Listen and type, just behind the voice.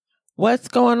What's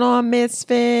going on, Misfits?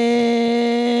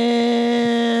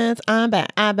 I'm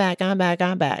back. I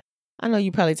know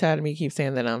you're probably tired of me keep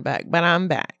saying that I'm back, but I'm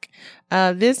back.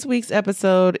 This week's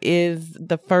episode is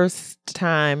the first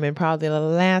time and probably the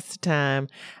last time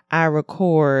I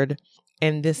record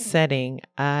in this setting.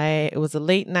 It was a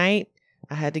late night.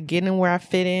 I had to get in where I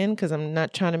fit in because I'm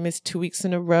not trying to miss 2 weeks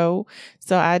in a row.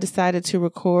 So I decided to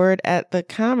record at the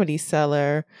Comedy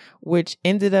Cellar, which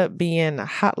ended up being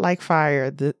hot like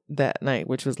fire that night,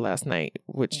 which was last night,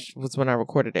 which was when I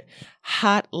recorded it.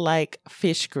 Hot like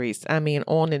fish grease. I mean,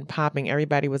 on and popping.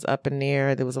 Everybody was up in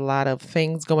there. There was a lot of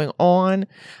things going on,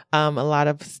 a lot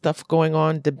of stuff going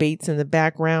on, debates in the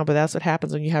background. But that's what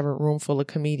happens when you have a room full of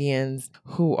comedians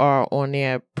who are on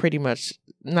there pretty much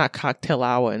not cocktail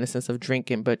hour in the sense of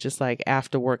drinking, but just like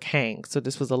after work hang. So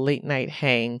this was a late night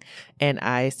hang. And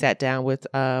I sat down with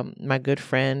my good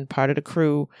friend, part of the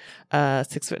crew,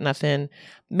 6'0",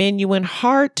 Manuin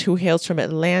Hart, who hails from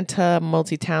Atlanta,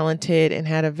 multi-talented, and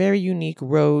had a very unique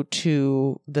road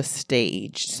to the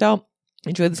stage. So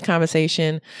enjoy this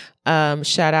conversation.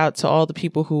 Shout out to all the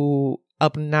people who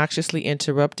obnoxiously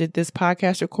interrupted this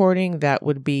podcast recording. That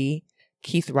would be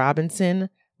Keith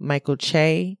Robinson, Michael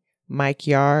Che, Mike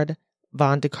Yard,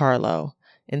 Von DiCarlo,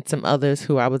 and some others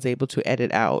who I was able to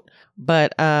edit out.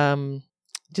 But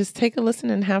just take a listen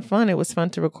and have fun. It was fun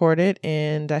to record it.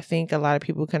 And I think a lot of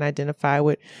people can identify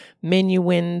with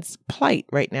Manuin's plight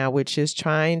right now, which is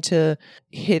trying to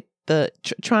find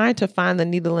the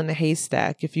needle in the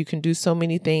haystack. If you can do so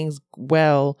many things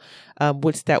well,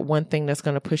 what's that one thing that's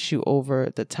going to push you over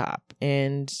the top?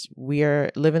 And we are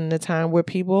living in a time where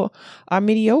people are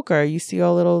mediocre. You see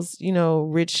all of those,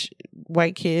 rich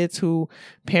white kids who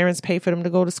parents pay for them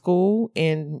to go to school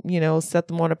and, set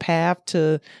them on a path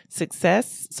to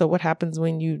success. So what happens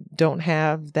when you don't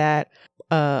have that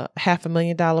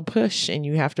 $500,000 push and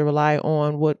you have to rely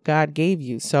on what God gave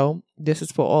you? So this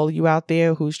is for all of you out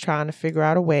there who's trying to figure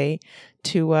out a way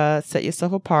to set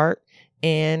yourself apart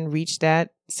and reach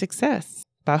that success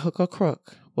by hook or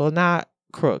crook. Well, not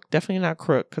crook, definitely not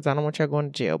crook, because I don't want y'all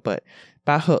going to jail, but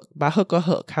by hook or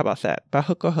hook. How about that? By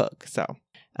hook or hook. So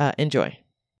enjoy.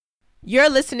 You're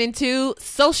listening to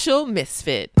Social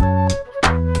Misfit.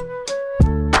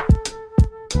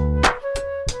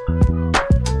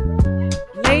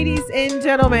 Ladies and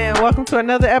gentlemen, welcome to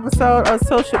another episode of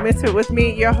Social Misfit with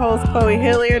me, your host, Chloe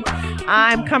Hilliard.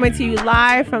 I'm coming to you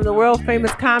live from the world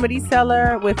famous Comedy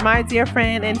Cellar with my dear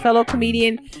friend and fellow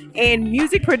comedian and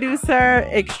music producer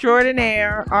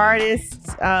extraordinaire,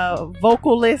 artist,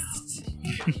 vocalist,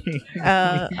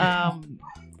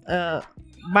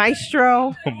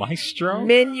 maestro,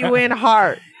 Manuin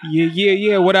Hart.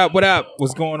 Yeah. What up?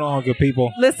 What's going on, good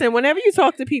people? Listen, whenever you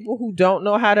talk to people who don't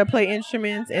know how to play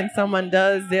instruments and someone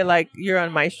does, they're like, you're a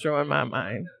maestro in my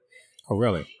mind. Oh,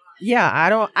 really? Yeah,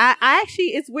 I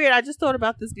actually, it's weird. I just thought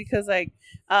about this because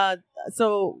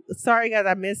so sorry guys,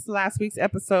 I missed last week's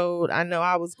episode. I know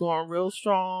I was going real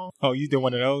strong. Oh, you did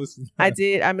one of those? I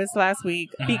did. I missed last week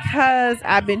because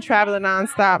I've been traveling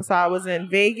nonstop. So I was in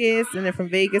Vegas, and then from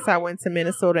Vegas, I went to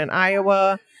Minnesota and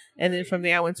Iowa. And then from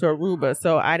there, I went to Aruba.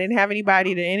 So I didn't have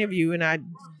anybody to interview, and I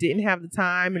didn't have the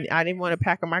time, and I didn't want to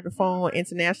pack a microphone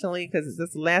internationally because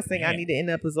that's the last thing I need to end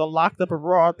up is all locked up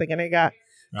abroad thinking I got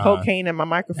cocaine in my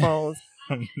microphones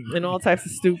and all types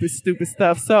of stupid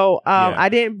stuff. So I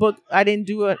didn't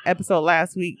do an episode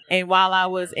last week. And while I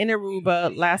was in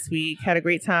Aruba last week, had a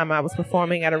great time. I was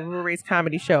performing at a Aruba Race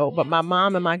comedy show, but my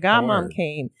mom and my godmom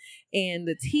came. And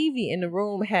the TV in the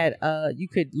room had, you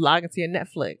could log into your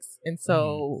Netflix. And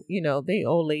so, they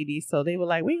old ladies. So they were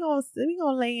like, we gonna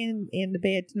lay in the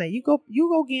bed tonight. You go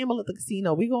gamble at the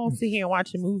casino. We gonna sit here and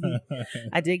watch a movie.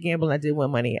 I did gamble. I did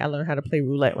win money. I learned how to play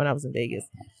roulette when I was in Vegas.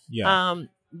 Yeah.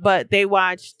 But they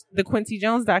watched the Quincy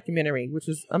Jones documentary, which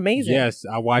was amazing. Yes,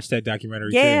 I watched that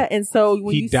documentary too. And so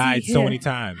when he died so many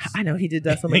times. I know he did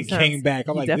that so many times. Came back.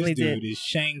 I'm like, this dude did. is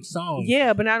Shang Tsung.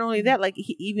 Yeah, but not only that, like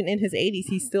even in his 80s,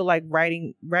 he's still like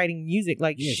writing music,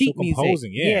 like sheet music.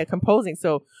 Composing, composing.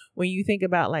 So when you think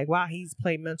about like, wow, he's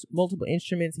played multiple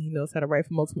instruments and he knows how to write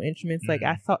for multiple instruments. Like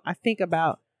I think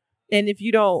about. And if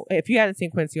you hadn't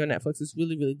seen Quincy on Netflix, it's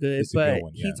really, really good. It's but a good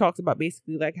one, he talks about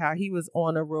basically like how he was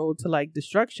on a road to like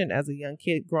destruction as a young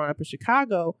kid growing up in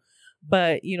Chicago.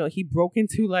 But, he broke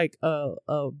into like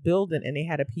a building and they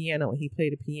had a piano and he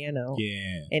played a piano.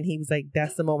 Yeah. And he was like,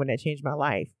 that's the moment that changed my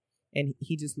life. And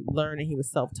he just learned and he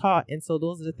was self-taught. And so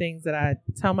those are the things that I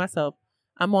tell myself.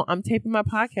 I'm taping my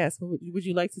podcast. Would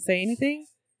you like to say anything?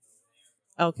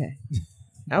 Okay.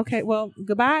 Okay. Well,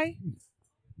 goodbye.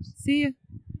 See you.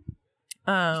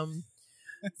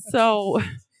 So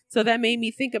So that made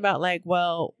me think about like,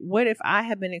 well, what if I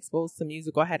had been exposed to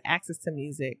music or had access to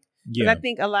music? Because I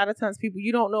think a lot of times people,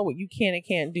 you don't know what you can and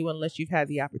can't do unless you've had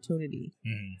the opportunity.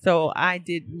 So I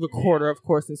did recorder, of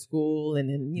course, in school. And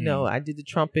then, you know, I did the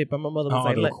trumpet, but my mother was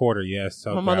like, the recorder, yes.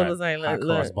 So my mother was like, hot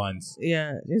cross buns.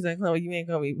 Yeah. She's like, no, you ain't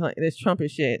going to be playing. This trumpet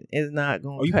shit is not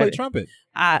going to you play trumpet?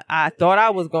 I thought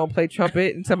I was going to play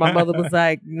trumpet until my mother was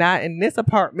like, not in this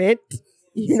apartment.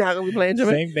 You're not gonna be playing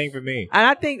trumpet. Same thing for me. And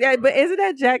I think that, but isn't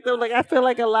that jacked though? Like I feel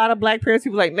like a lot of black parents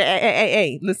people like,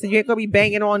 hey, listen, you ain't gonna be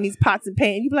banging on these pots and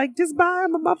pans. You be like, just buy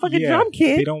him a motherfucking drum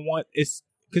kit. They don't want it's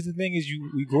because the thing is,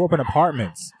 we grew up in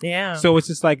apartments. Yeah. So it's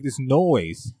just like this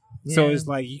noise. Yeah. So it's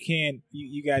like you can't.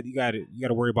 You got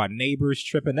to worry about neighbors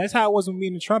tripping. That's how it was with me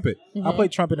in the trumpet. I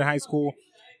played trumpet in high school,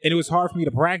 and it was hard for me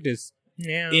to practice.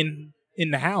 Yeah. In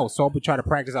the house, so I would try to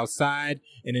practice outside,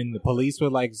 and then the police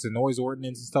would like the noise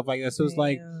ordinance and stuff like that. So it's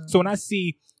like, so when I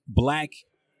see black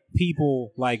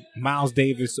people like Miles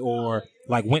Davis or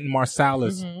like Wynton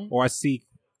Marsalis, or I see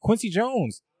Quincy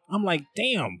Jones, I'm like,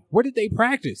 damn, where did they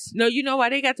practice? No, you know why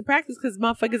they got to practice? Because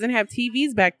motherfuckers didn't have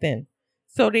TVs back then.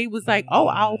 So they was like, oh,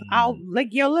 I'll like,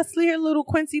 yo, let's hear little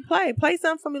Quincy play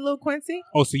something for me, little Quincy.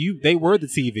 Oh, so they were the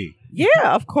TV.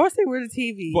 Yeah, of course they were the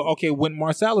TV. But okay, Wynton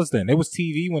Marsalis then. It was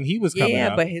TV when he was coming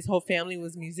out. Yeah, but his whole family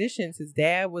was musicians. His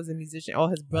dad was a musician. All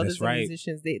his brothers were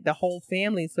musicians. The whole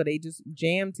family, so they just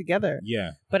jammed together.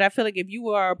 Yeah. But I feel like if you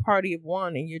are a party of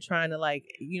one and you're trying to like,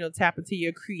 you know, tap into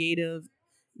your creative,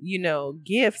 you know,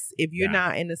 gifts, if you're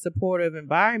not in a supportive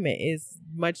environment, it's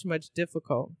much, much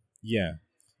difficult. Yeah.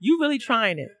 You really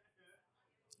trying it.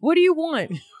 What do you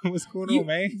want? What's going on,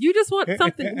 man? You just want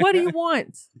something. What do you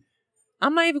want?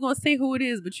 I'm not even going to say who it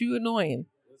is, but you annoying.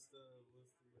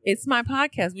 It's my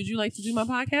podcast. Would you like to do my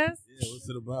podcast? Yeah, what's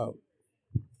it about?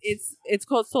 It's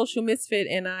called Social Misfit,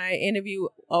 and I interview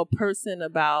a person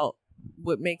about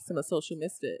what makes them a social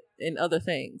misfit and other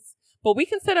things. But we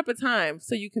can set up a time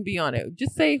so you can be on it.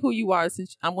 Just say who you are,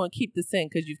 since I'm going to keep this in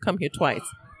because you've come here twice.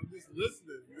 I'm just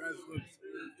listening. You guys look serious.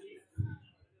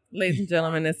 Ladies and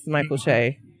gentlemen, this is Michael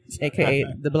Che, a.k.a.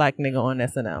 the black nigga on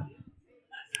SNL.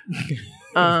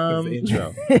 That's the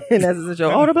intro. That's the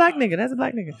intro. Oh, the black nigga. That's a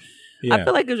black nigga. Yeah. I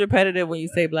feel like it's repetitive when you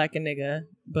say black and nigga,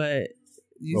 but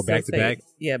you still back to say back?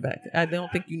 Yeah, back. I don't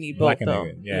think you need both, Black and though.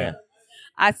 nigga, yeah.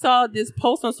 I saw this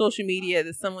post on social media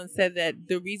that someone said that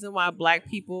the reason why black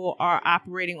people are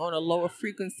operating on a lower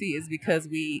frequency is because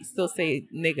we still say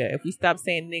nigga. If we stop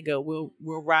saying nigga,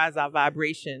 we'll rise our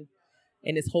vibration,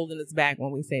 and it's holding us back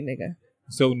when we say nigga.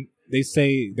 So they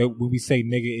say that when we say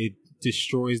nigga, it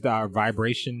destroys our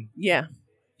vibration. Yeah.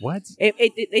 What?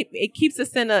 It keeps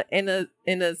us in a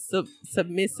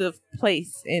submissive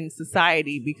place in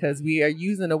society because we are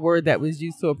using a word that was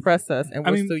used to oppress us, and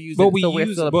we're still using it, so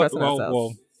we're still oppressing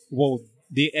ourselves. Well,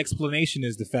 the explanation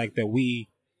is the fact that we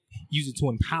use it to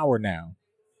empower now.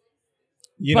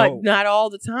 But not all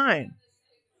the time.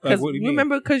 Like, what do you mean?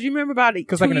 Because you remember about it.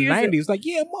 Because like in the 90s, like,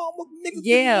 yeah, mom, niggas.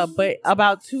 Yeah, but I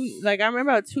remember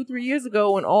about 2-3 years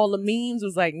ago when all the memes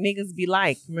was like niggas be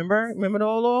like, remember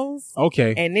all those?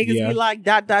 Okay. And niggas be like ...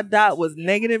 was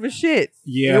negative as shit.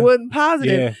 Yeah. It wasn't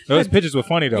positive. Yeah. Those pictures were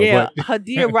funny though. Yeah. But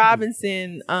Hadia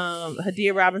Robinson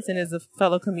is a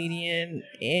fellow comedian,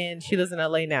 and she lives in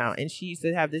LA now, and she used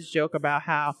to have this joke about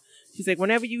how she's like,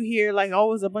 whenever you hear like,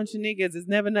 oh, it's a bunch of niggas, it's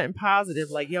never nothing positive.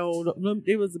 Like, yo,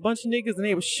 there was a bunch of niggas and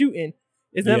they were shooting.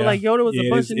 It's never like, yo, there was a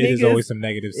bunch of niggas. It is always some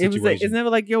negative situation. It's never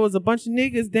like, yo, it was a bunch of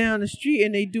niggas down the street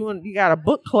and you got a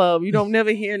book club. You don't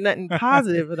never hear nothing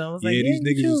positive of them. I was like, these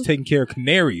niggas is taking care of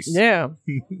canaries. Yeah.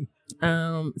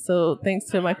 So thanks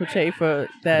to Michael Che for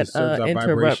that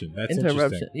interruption. That's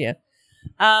interruption. Yeah.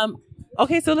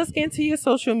 Okay, so let's get into your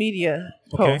social media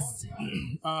post.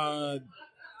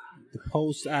 The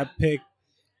post I picked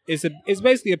it's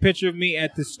basically a picture of me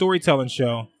at the storytelling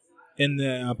show. And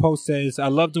the post says, I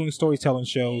love doing storytelling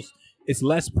shows. It's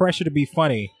less pressure to be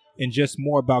funny and just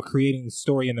more about creating the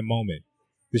story in the moment.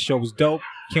 The show was dope.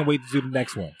 Can't wait to do the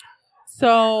next one.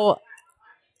 So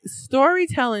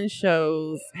storytelling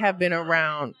shows have been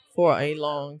around for a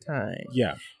long time.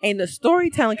 Yeah. And the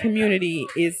storytelling community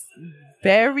is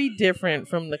very different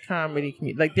from the comedy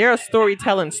community. Like, there are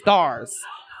storytelling stars.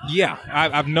 Yeah,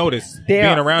 I've noticed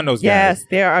being around those guys. Yes,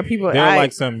 there are people. They're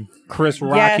like some Chris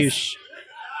Rockish.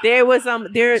 There was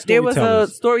a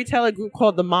storyteller group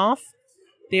called The Moth.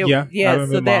 So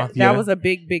that was a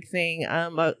big thing.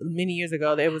 Many years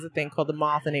ago, there was a thing called The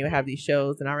Moth, and they would have these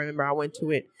shows. And I remember I went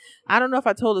to it. I don't know if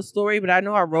I told the story, but I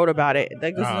know I wrote about it.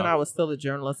 Like, this is when I was still a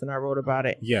journalist, and I wrote about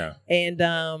it. Yeah. And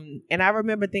I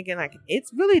remember thinking, like,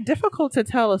 it's really difficult to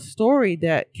tell a story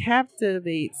that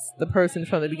captivates the person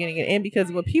from the beginning and end,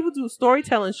 because when people do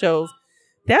storytelling shows,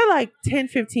 they're like 10,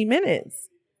 15 minutes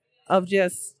of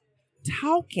just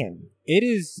talking. It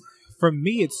is, for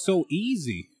me, it's so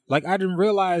easy. Like, I didn't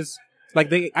realize,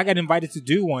 like, I got invited to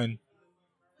do one.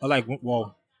 Like,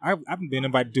 well, I've been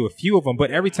invited to do a few of them, but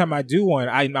every time I do one,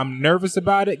 I'm nervous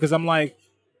about it because I'm like,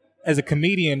 as a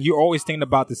comedian, you're always thinking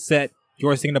about the set. You're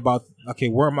always thinking about, okay,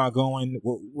 where am I going?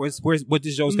 What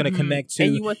this show's going to connect to?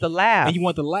 And you want the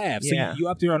laugh. So you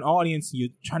up there on audience, and you're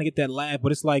trying to get that laugh.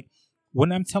 But it's like,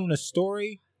 when I'm telling a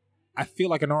story, I feel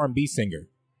like an R&B singer.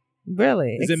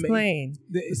 Really? Explain.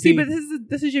 See, but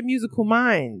this is your musical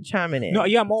mind chiming in. No,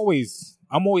 yeah, I'm always,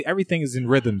 everything is in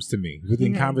rhythms to me.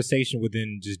 Within conversation,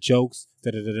 within just jokes,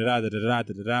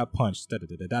 da-da-da-da-da-da-da-da-da-da, punch,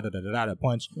 da-da-da-da-da-da-da,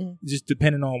 punch. Just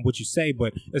depending on what you say.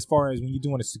 But as far as when you're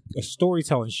doing a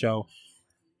storytelling show,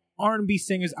 R&B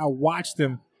singers, I watch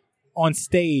them on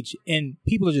stage, and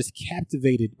people are just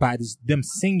captivated by them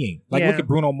singing. Like, look at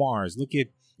Bruno Mars, look at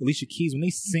Alicia Keys. When they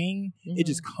sing, it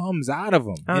just comes out of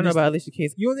them. I don't know about Alicia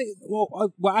Keys. You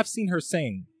know, well, I've seen her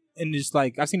sing, and it's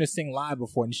like, I've seen her sing live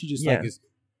before, and she just like is.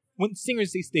 When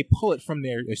singers, they pull it from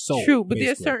their soul. True, but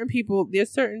there's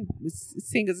certain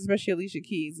singers, especially Alicia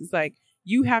Keys. It's like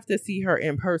you have to see her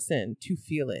in person to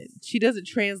feel it. She doesn't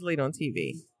translate on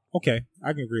TV. Okay,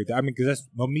 I can agree with that. I mean, because that's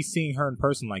me seeing her in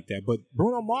person like that. But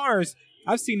Bruno Mars,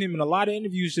 I've seen him in a lot of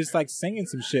interviews just like singing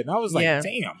some shit. And I was like,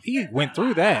 damn, he went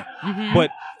through that. But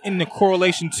in the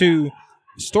correlation to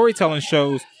storytelling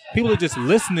shows, people are just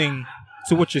listening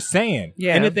to what you're saying.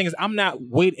 Yeah. And the thing is, I'm not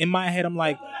waiting. In my head, I'm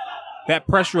like, that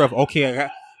pressure of, okay,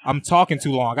 I'm talking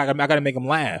too long. I got to make them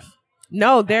laugh.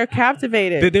 No, they're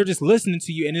captivated. They're just listening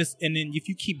to you. And then if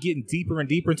you keep getting deeper and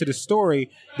deeper into the story,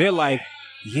 they're like,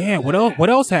 yeah, what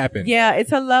else happened? Yeah,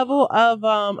 it's a level of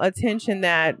attention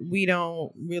that we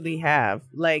don't really have,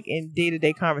 like in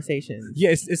day-to-day conversations.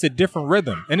 Yeah, it's a different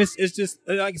rhythm, and it's just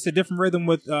like it's a different rhythm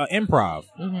with improv.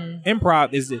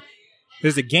 Improv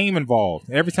there's a game involved.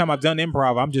 Every time I've done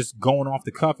improv, I'm just going off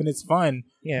the cuff, and it's fun.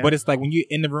 Yeah. But it's like when you're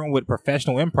in the room with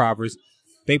professional improvers,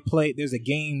 there's a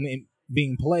game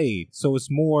being played, so it's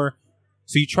more.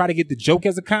 So you try to get the joke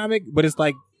as a comic, but it's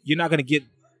like you're not going to get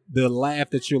the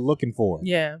laugh that you're looking for.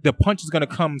 Yeah. The punch is going to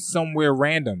come somewhere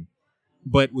random.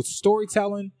 But with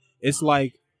storytelling, it's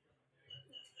like,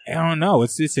 I don't know.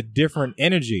 It's a different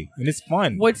energy, and it's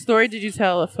fun. What story did you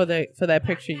tell for that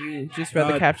picture you just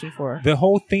read the caption for? The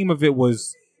whole theme of it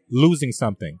was losing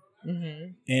something.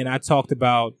 And I talked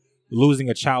about losing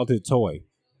a childhood toy.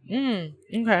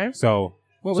 Okay. So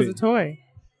what was the toy?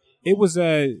 It was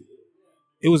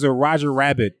a Roger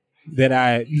Rabbit that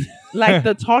I like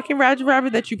the talking Roger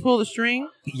Rabbit that you pull the string.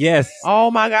 Yes. Oh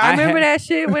my God, I remember that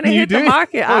shit when it hit the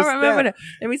market. What's I remember that.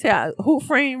 Let me tell you, Who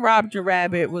Framed Roger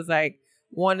Rabbit was like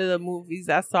one of the movies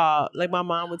I saw. Like my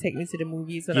mom would take me to the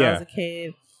movies when I was a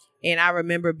kid, and I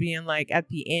remember being like at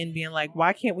the end, being like,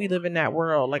 "Why can't we live in that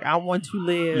world? Like I want to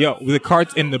live." Yo, with the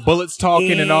carts and the bullets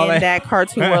talking and all that. That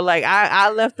cartoon where like I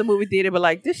left the movie theater, but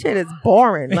like this shit is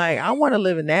boring. Like I want to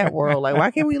live in that world. Like why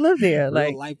can't we live there? Like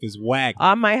real life is whack.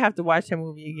 I might have to watch that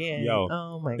movie again. Yo,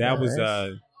 oh my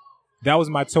god, that was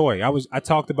my toy. I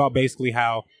talked about basically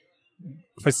how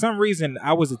for some reason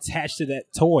I was attached to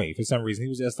that toy. For some reason he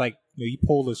was just like, you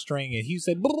pull the string and he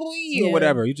said or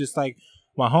whatever. You just like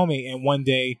my homie. And one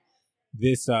day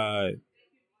this my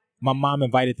mom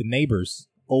invited the neighbors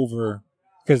over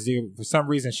because for some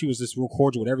reason she was just real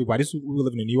cordial with everybody. We were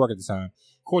living in New York at the time,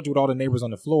 cordial with all the neighbors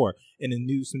on the floor. And then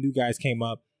some new guys came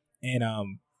up, and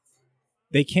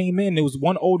they came in. There was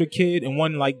one older kid and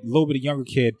one like a little bit of younger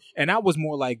kid, and I was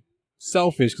more like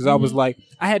selfish because I was like,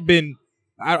 I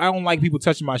don't like people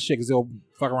touching my shit because they'll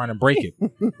fuck around and break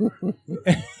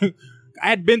it. I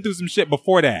had been through some shit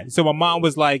before that. So my mom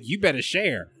was like, you better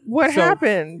share. What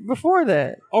happened before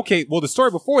that? Okay, well, the story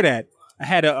before that, I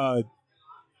had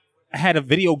a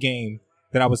video game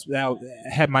that I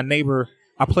had my neighbor.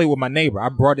 I played with my neighbor. I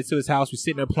brought it to his house. We're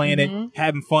sitting there playing it,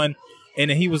 having fun. And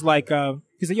then he was like,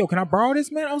 he said, yo, can I borrow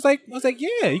this, man? I was like,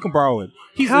 yeah, you can borrow it.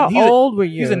 How old were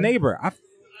you? He's a neighbor.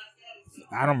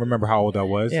 I don't remember how old I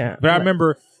was. Yeah. But I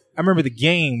remember the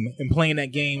game and playing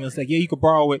that game. It's like, yeah, you can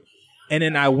borrow it. And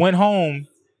then I went home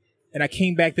and I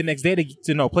came back the next day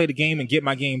to play the game and get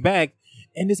my game back.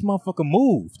 And this motherfucker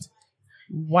moved.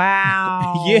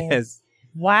 Wow. Yes.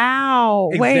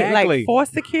 Wow. Exactly. Wait, like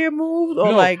foster care moved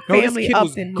or family this kid up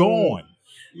was and gone.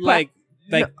 Moved?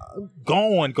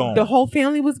 Gone. The whole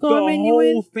family was gone. The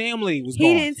whole family was gone.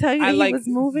 He didn't tell you he was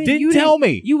moving. Didn't tell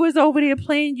me. You was over there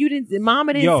playing. You didn't.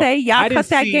 Mama didn't say y'all cut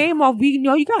that game off. We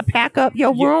know you gotta pack up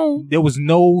your room. There was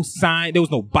no sign. There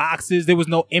was no boxes. There was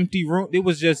no empty room. It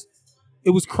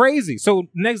was crazy. So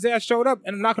next day I showed up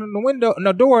and I'm knocking on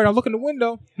the door and I look in the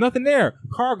window. Nothing there.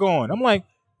 Car gone. I'm like,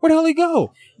 Where the hell he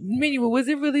go? Meaning, was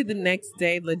it really the next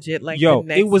day? Legit, like Yo, the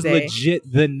next it was day?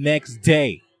 legit the next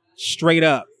day. Straight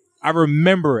up. I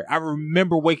remember it. I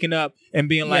remember waking up and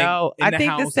being like, Yo, in I the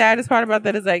think house. the saddest part about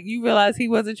that is like you realize he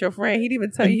wasn't your friend. He didn't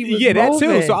even tell you he was Yeah, that too.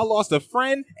 moving. So I lost a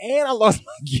friend and I lost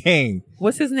my game.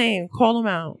 What's his name? Call him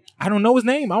out. I don't know his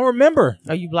name. I don't remember.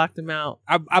 Oh, you blocked him out.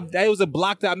 It was a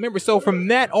blocked out memory. So from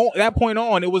that point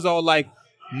on, it was all like,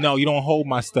 no, you don't hold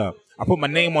my stuff. I put my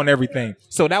name on everything.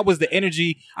 So that was the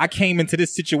energy I came into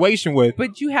this situation with.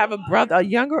 But you have a brother, a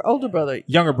younger, older brother.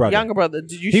 Younger brother. Younger brother.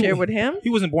 Did you He- share with him?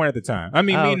 He wasn't born at the time. I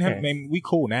mean, me and him, okay. man, we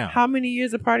cool now. How many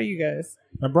years apart are you guys?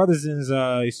 My brother's in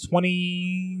he's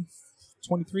 20,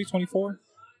 23, 24.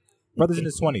 Brother's in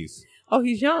his 20s. Oh,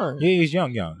 he's young. Yeah, he's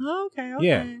young. Oh, okay.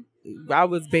 Yeah. I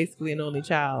was basically an only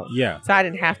child. Yeah. So I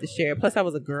didn't have to share. Plus, I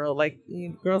was a girl. Like,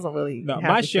 girls don't really. No, have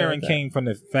my to share sharing that. came from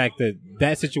the fact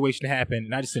that situation happened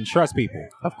and I just didn't trust people.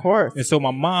 Of course. And so my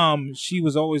mom, she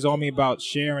was always on me about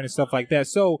sharing and stuff like that.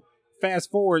 So fast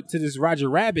forward to this Roger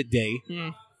Rabbit day.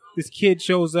 This kid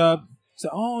shows up. So,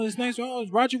 oh, it's nice. Oh,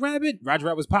 it's Roger Rabbit. Roger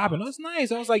Rabbit was popping. Oh, it's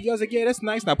nice. I was like, yeah, that's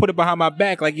nice. And I put it behind my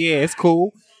back. Like, yeah, it's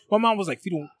cool. My mom was like, if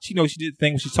you don't, she knows she did the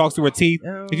thing when she talks to her teeth.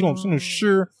 If you don't,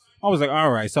 sure. I was like, all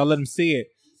right. So I let him see it.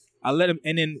 I let him,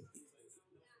 and then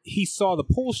he saw the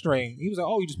pull string. He was like,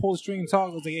 oh, you just pull the string and talk.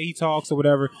 I was like, yeah, he talks or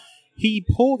whatever. He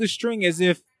pulled the string as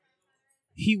if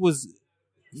he was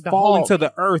falling Hulk. to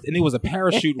the earth and it was a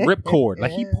parachute ripcord.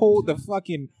 Like he pulled the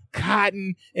fucking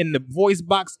cotton and the voice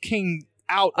box came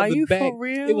out of Are the you bag. for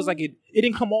real? It was like it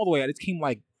didn't come all the way out. It came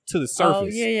like to the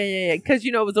surface. Oh, yeah. Because,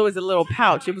 it was always a little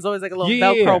pouch. It was always like a little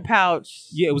Yeah. Velcro pouch.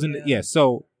 Yeah, it was in the,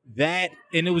 so that,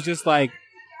 and it was just like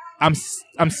I'm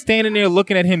standing there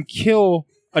looking at him kill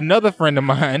another friend of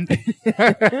mine.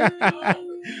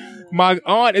 My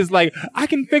aunt is like, I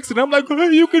can fix it. I'm like, oh,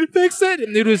 you can fix it.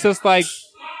 And it was just like,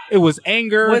 it was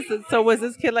anger. Was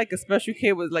this kid like a special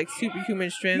kid with like superhuman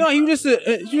strength? No, he was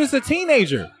just a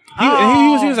teenager. He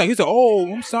was like,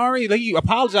 oh, I'm sorry. Like, he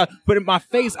apologized. But in my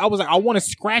face, I was like, I want to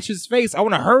scratch his face. I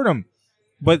want to hurt him.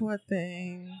 But What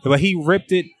thing? he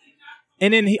ripped it.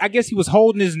 And then I guess he was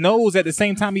holding his nose at the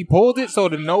same time he pulled it. So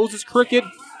the nose is crooked.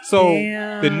 So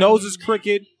Damn. the nose is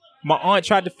crooked. My aunt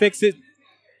tried to fix it.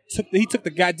 He took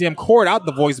the goddamn cord out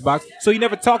the voice box. So he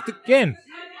never talked again.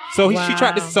 So she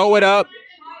tried to Wow. sew it up.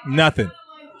 Nothing.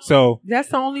 So That's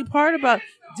the only part about.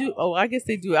 I guess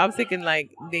they do. I was thinking like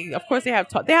of course they have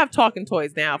talking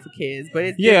toys now for kids,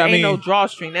 but there ain't no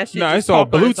drawstring. That shit. no, just it's all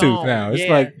talk on its Bluetooth own. now. It's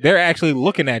Yeah. like they're actually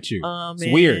looking at you. Oh, It's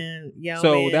man. weird. Yo,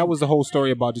 So man. that was the whole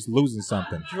story about just losing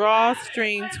something.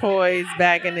 Drawstring toys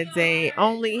back in the day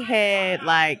only had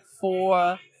like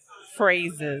 4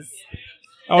 phrases.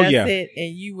 Oh That's yeah. it,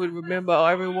 and you would remember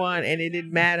everyone, and it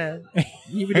didn't matter.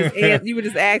 You would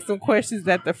just ask some questions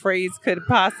that the phrase could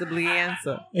possibly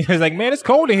answer. It's like, man, it's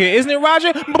cold in here, isn't it,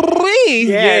 Roger? Breathe.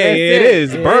 Yeah, that's it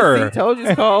is. Yeah, Burr. see, told you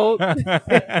it's cold.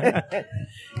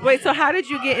 Wait, so how did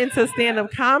you get into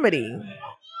stand-up comedy?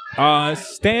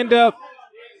 Stand up.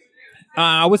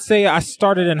 I would say I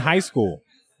started in high school.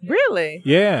 Really?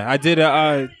 Yeah, I did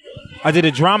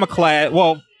a drama class.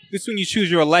 Well, this is when you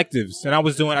choose your electives, and I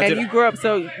was doing. You grew up.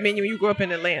 So, you grew up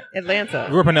in Atlanta.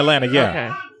 grew up in Atlanta. Yeah.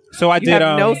 Okay. So I You did.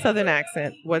 have no Southern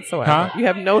accent whatsoever. Huh? You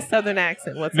have no Southern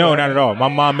accent whatsoever. No, not at all. My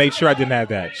mom made sure I didn't have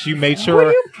that. She made What sure do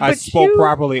you- I but spoke you-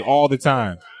 properly all the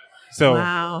time. So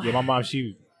Wow. yeah, my mom,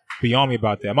 she be on me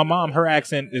about that. My mom, her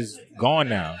accent is gone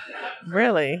now.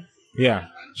 Really? Yeah,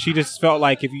 she just felt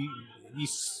like if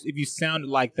you sounded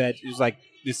like that, it was like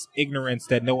this ignorance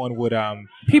that no one would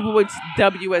People would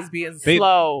dub you as being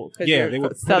slow. 'cause yeah, you're they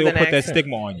would Southern put that accent.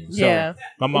 stigma on you. So Yeah.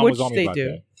 my mom Which was on me they about do.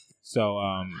 that.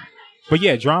 So but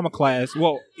yeah, drama class.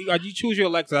 Well, you choose your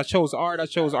electives. I chose art. I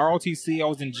chose ROTC. I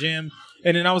was in gym,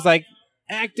 and then I was like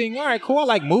acting. All right, cool. I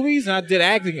like movies, and I did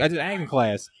acting. I did acting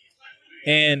class,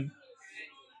 and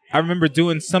I remember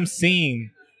doing some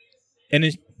scene, and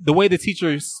the way the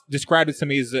teacher described it to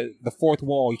me is the fourth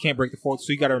wall. You can't break the fourth,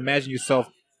 so you got to imagine yourself.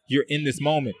 You're in this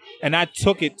moment, and I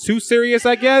took it too serious,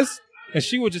 I guess. And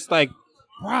she was just like,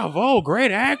 "Bravo,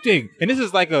 great acting!" And this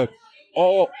is like a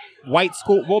all white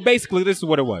school. Well, basically, this is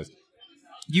what it was.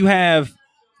 You have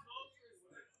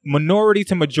minority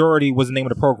to majority was the name of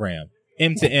the program.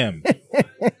 M to M.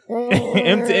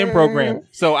 M to M program.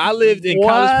 So I lived in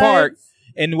College Park,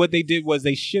 and what they did was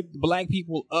they shipped black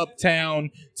people uptown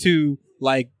to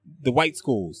like the white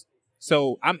schools.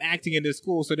 So I'm acting in this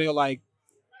school, so they're like,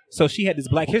 so she had this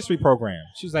Black History program.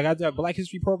 She was like, I did a Black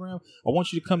History program. I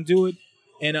want you to come do it,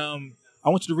 and I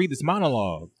want you to read this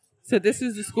monologue. So this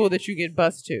is the school that you get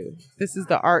bused to. This is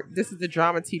the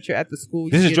drama teacher at the school.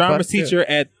 This is drama teacher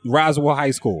at Roswell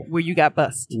High School. Where you got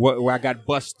bused. Where I got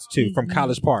bused to from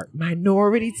College Park.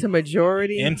 Minority to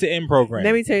majority. M to M program.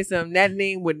 Let me tell you something. That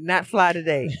name would not fly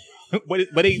today.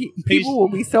 but people will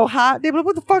be so hot. They be like,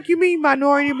 what the fuck you mean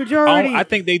minority majority? I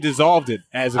think they dissolved it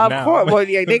as of now. Of course. Well,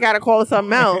 yeah, they got to call it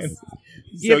something else.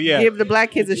 Give the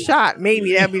black kids a shot.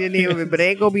 Maybe that'd be the name of it, but it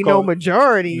ain't gonna be no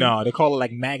majority. No, they call it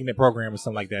like magnet program or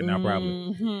something like that now,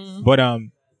 probably. Mm-hmm.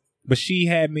 But she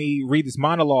had me read this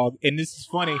monologue, and this is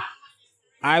funny.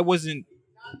 I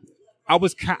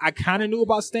kind of knew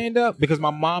about stand up because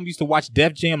my mom used to watch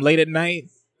Def Jam late at night,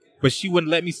 but she wouldn't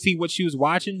let me see what she was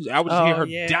watching. I would just hear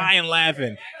her dying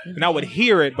laughing, and I would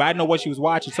hear it, but I didn't know what she was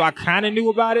watching, so I kind of knew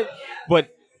about it. But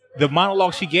the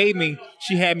monologue she gave me,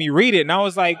 she had me read it, and I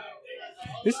was like,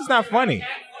 this is not funny.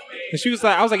 And she was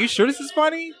like, I was like, you sure this is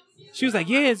funny? She was like,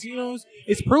 yeah,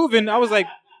 it's proven. I was like,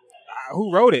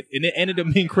 who wrote it? And it ended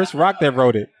up being Chris Rock that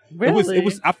wrote it. Really? It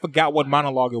was I forgot what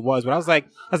monologue it was, but I was like,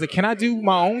 can I do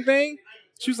my own thing?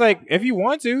 She was like, if you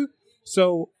want to.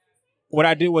 So what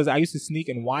I did was I used to sneak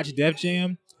and watch Def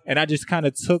Jam, and I just kind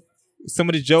of took some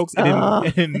of the jokes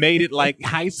and made it like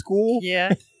high school.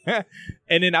 Yeah.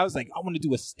 And then I was like, I want to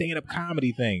do a stand-up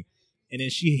comedy thing. And then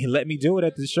she let me do it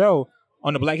at the show,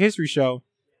 on the Black History Show,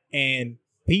 and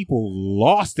people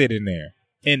lost it in there.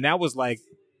 And that was like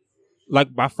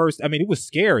my first, it was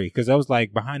scary because I was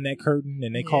like behind that curtain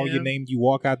and they call your name, you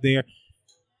walk out there.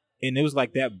 And it was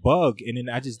like that bug. And then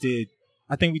I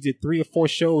think we did 3 or 4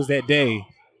 shows that day.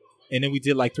 And then we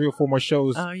did like 3 or 4 more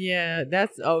shows. Oh yeah,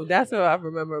 that's what I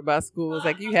remember about school. It's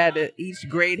like you had each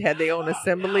grade had their own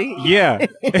assembly. Yeah,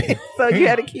 so you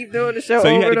had to keep doing the show. So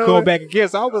you had to go back again.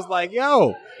 So I was like,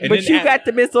 yo, but you got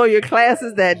to miss all your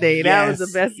classes that day. Yes. That was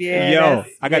the best. Yeah,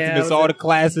 I got to miss all the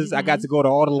classes. Mm-hmm. I got to go to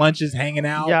all the lunches, hanging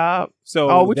out. Yeah.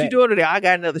 So what you doing today? I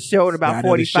got another show in about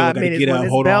 45 minutes when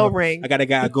this bell ring. I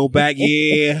gotta go back.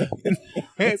 Yeah.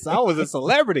 So I was a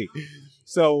celebrity.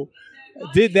 So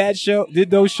did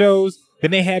those shows.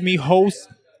 Then they had me host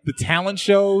the talent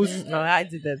shows. Oh, I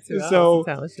did that too. So,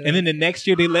 and then the next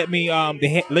year they let me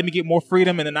let me get more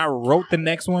freedom, and then I wrote the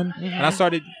next one, and I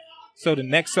started. So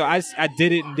I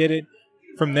did it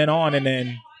from then on, and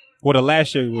then the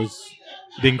last year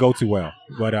didn't go too well.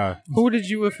 But who did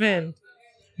you offend?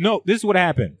 No, this is what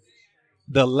happened.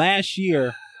 The last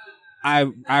year,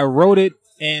 I wrote it,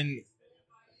 and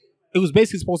it was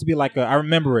basically supposed to be like I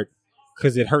remember it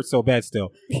because it hurt so bad.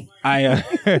 Still,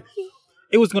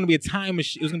 it was going to be it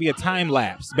was going to be a time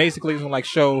lapse. Basically, it was going to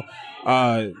show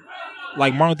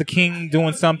like Martin Luther King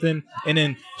doing something, and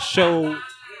then show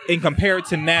and compare it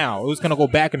to now. It was going to go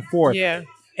back and forth. Yeah.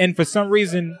 And for some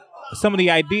reason, some of the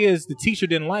ideas the teacher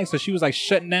didn't like, so she was like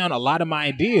shutting down a lot of my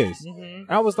ideas.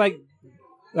 Mm-hmm. I was like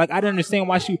I didn't understand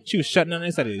why she was shutting down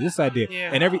this idea.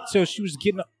 Yeah. And so she was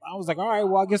getting. I was like, all right,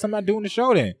 well, I guess I'm not doing the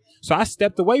show then. So I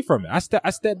stepped away from it. I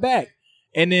stepped back.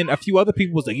 And then a few other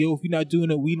people was like, yo, if you're not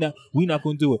doing it, we not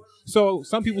going to do it. So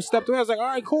some people stepped away. I was like, all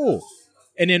right, cool.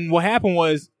 And then what happened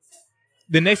was,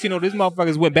 the next thing you know, these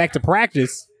motherfuckers went back to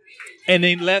practice, and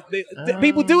they left.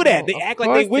 People do that. They act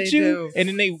like they with you, and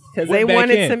then they because they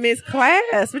wanted to miss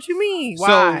class. What you mean?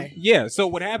 Why? So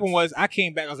what happened was, I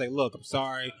came back. I was like, look, I'm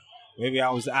sorry. Maybe I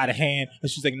was out of hand.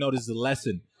 And she's like, no, this is a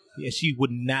lesson. And she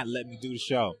would not let me do the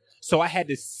show. So I had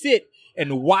to sit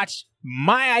and watch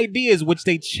my ideas, which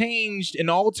they changed and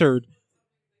altered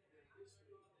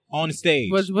on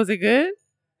stage. Was it good?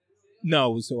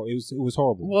 No, it was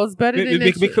horrible. Well, it's better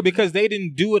than because they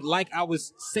didn't do it like I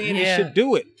was saying they should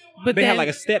do it. But they had like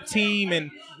a step team,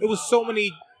 and it was so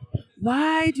many.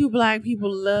 Why do black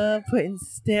people love putting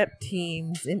step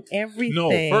teams in everything? No,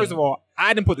 first of all,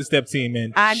 I didn't put the step team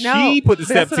in. I know. She put the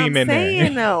step team in there.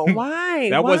 No, why?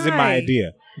 That wasn't my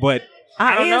idea, but.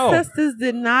 Our ancestors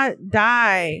did not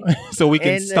die. So we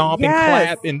can stomp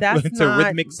and clap to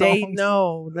rhythmic songs?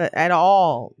 No, at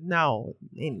all. No.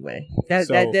 Anyway,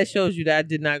 that shows you that I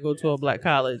did not go to a black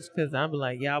college because I'm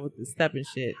like, y'all with the stepping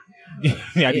shit.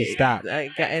 I need to stop.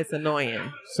 It's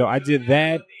annoying. So I did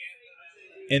that.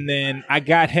 And then I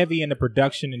got heavy into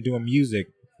production and doing music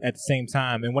at the same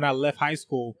time. And when I left high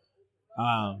school,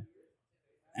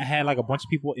 I had like a bunch of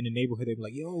people in the neighborhood. They were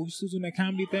like, yo, you still doing that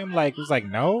comedy thing? It was like,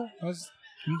 no, I'm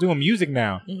doing music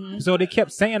now. Mm-hmm. So they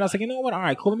kept saying, I was like, you know what? All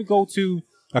right, cool. Let me go to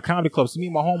a comedy club. So me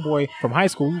and my homeboy from high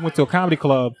school, we went to a comedy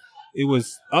club. It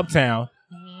was Uptown.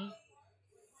 Mm-hmm.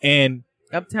 And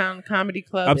Uptown Comedy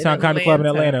Club in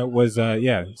Atlanta was,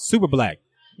 super black.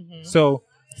 Mm-hmm. So.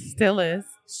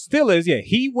 Still is, yeah.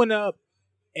 He went up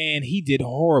and he did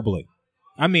horribly.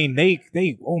 I mean, they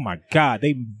oh my God,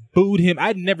 they booed him.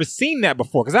 I'd never seen that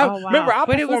before because remember I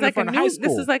performed in front of high school.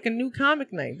 This is like a new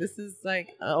comic night. This is like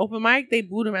an open mic. They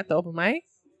booed him at the open mic.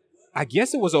 I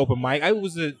guess it was open mic. I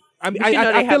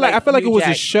feel like it was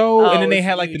a show, and then they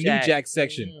had like the New Jack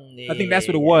section. I think that's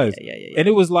what it was. And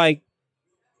it was like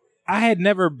I had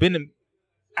never been.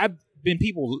 I've been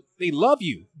people. They love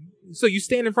you, so you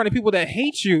stand in front of people that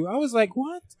hate you. I was like,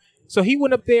 what? So he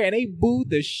went up there and they booed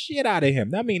the shit out of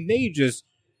him. I mean, they just.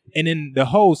 And then the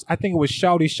host, I think it was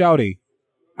Shouty.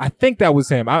 I think that was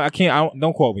him. I can't.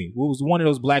 Don't quote me. It was one of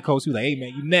those black hosts who was like, "Hey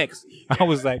man, you next." I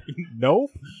was like,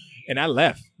 "Nope," and I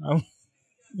left.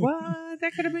 What?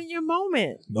 That could have been your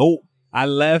moment. Nope. I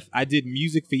left. I did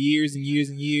music for years and years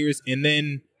and years, and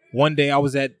then one day I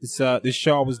was at this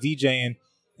show I was DJing,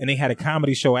 and they had a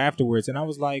comedy show afterwards, and I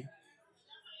was like,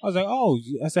 "Oh,"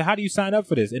 I said, "How do you sign up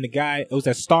for this?" And the guy, it was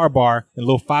at Star Bar in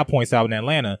Little 5 Points out in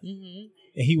Atlanta, and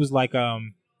he was like,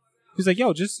 he's like,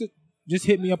 "Yo, just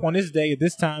hit me up on this day at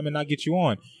this time, and I'll get you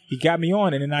on." He got me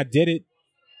on, and then I did it,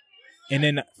 and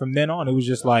then from then on, it was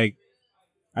just like.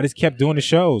 I just kept doing the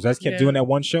shows. I just kept doing that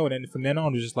one show, and then from then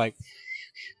on, it was just like,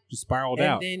 just spiraled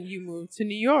out. And then you moved to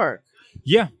New York.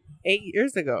 Yeah. 8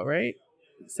 years ago, right?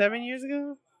 7 years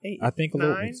ago? 8, I think 9? a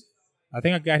little bit. I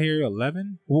think I got here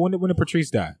 11. When did Patrice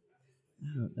die?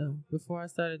 I don't know. Before I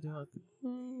started doing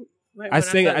right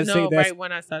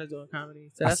when I started doing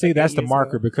comedy. So I say that's the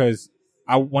marker because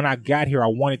when I got here, I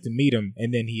wanted to meet him,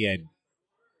 and then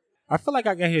I feel like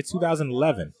I got here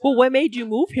 2011. Well, what made you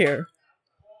move here?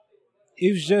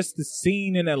 It was just the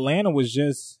scene in Atlanta was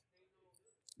just.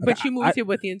 But you moved here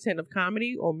with the intent of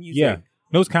comedy or music? Yeah,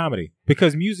 no, it was comedy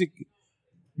because music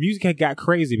had got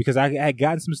crazy because I had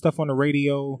gotten some stuff on the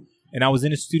radio and I was in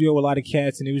the studio with a lot of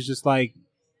cats and it was just like,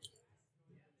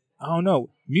 I don't know,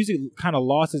 music kind of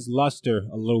lost its luster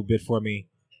a little bit for me.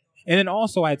 And then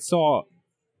also I saw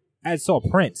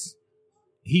Prince.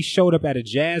 He showed up at a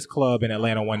jazz club in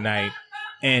Atlanta one night,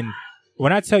 and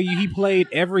when I tell you he played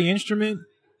every instrument.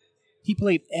 He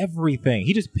played everything.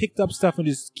 He just picked up stuff and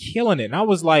just killing it. And I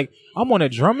was like, I'm on a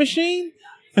drum machine?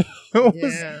 I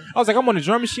was like, I'm on a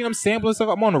drum machine. I'm sampling stuff.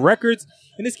 I'm on the records.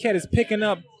 And this cat is picking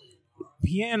up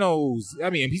pianos.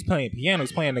 I mean, he's playing piano.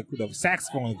 He's playing the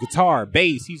saxophone, guitar,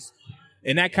 bass.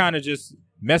 And that kind of just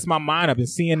messed my mind up. And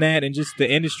seeing that and just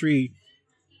the industry.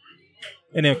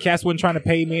 And then cats wasn't trying to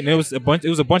pay me. And it was a bunch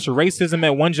of racism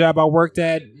at one job I worked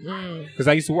at. Because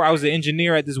I was an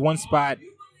engineer at this one spot.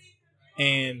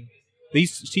 And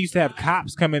she used to have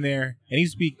cops come in there, and he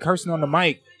used to be cursing on the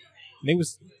mic. And they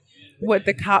was what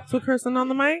the cops were cursing on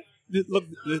the mic. Look,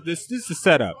 this is the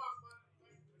setup.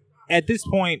 At this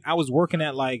point, I was working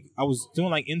at I was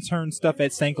doing intern stuff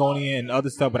at Sankonia and other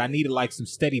stuff, but I needed some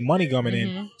steady money coming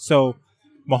in. So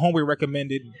my homeboy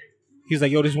recommended. He's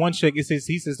like, "Yo, this one chick." He says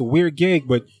it's a weird gig,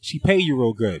 but she pay you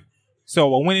real good.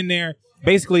 So I went in there.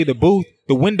 Basically, the booth,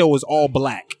 the window is all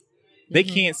black. They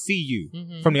can't see you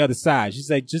from the other side. She's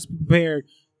like, just prepared.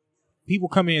 People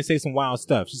come in and say some wild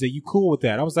stuff. She said, "You cool with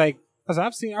that?" I was like,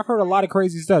 I've heard a lot of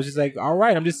crazy stuff. She's like, "All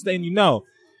right, I'm just letting you know."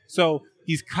 So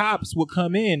these cops would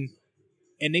come in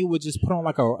and they would just put on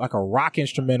like a rock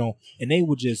instrumental and they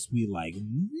would just be like,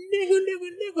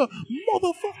 nigga,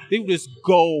 motherfucker. They would just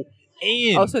go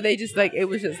in. Oh, so they just it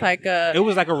was just like a. It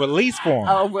was like a release form.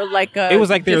 Oh, it was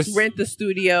like just rent the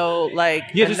studio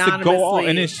just to go off.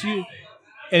 And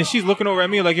then she's looking over at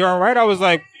me like, "You're all right?" I was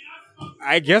like,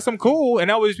 "I guess I'm cool." And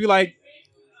I would just be like,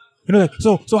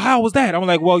 so how was that? I'm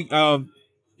like, "Well,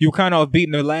 you were kind of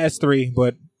beating the last 3,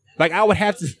 but I would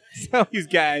have to tell these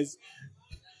guys."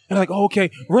 And like, "Oh, okay,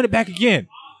 run it back again."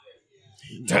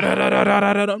 Nigga.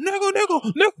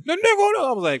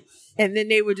 I was like, and then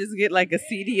they would just get a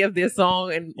CD of their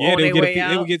song and on their way out.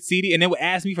 They would get CD and they would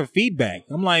ask me for feedback.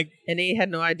 I'm like, and they had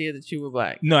no idea that you were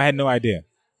black. No, I had no idea.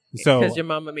 So because your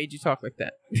mama made you talk like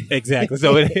that. Exactly.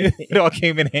 So it all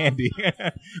came in handy.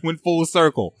 Went full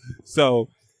circle. So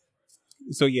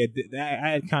yeah, I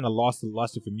had kind of lost the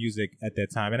luster for music at that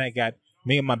time, and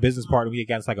me and my business partner, we had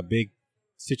got a big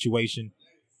situation,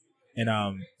 and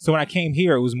so when I came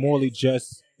here, it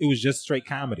was just straight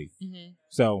comedy.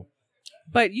 So,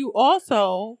 but you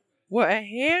also were a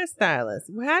hairstylist.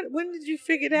 When did you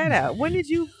figure that out? When did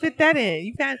you fit that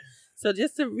in? So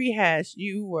just to rehash,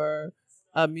 you were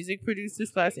a music producer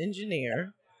 /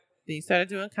 engineer. Then you started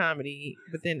doing comedy,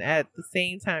 but then at the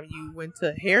same time you went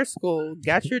to hair school,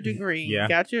 got your degree,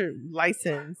 got your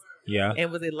license,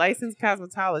 and was a licensed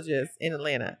cosmetologist in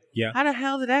Atlanta. Yeah. How the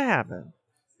hell did that happen?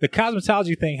 The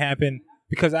cosmetology thing happened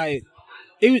because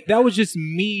that was just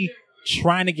me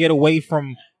trying to get away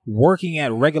from working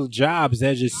at regular jobs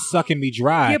that just sucking me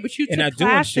dry. Yeah, but you took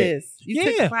classes. You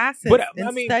took classes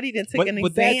and studied and took an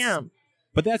exam.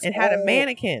 But that's and had a all-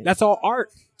 mannequin. That's all art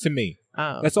to me.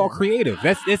 Oh, That's all creative.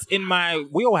 It's in my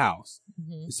wheelhouse.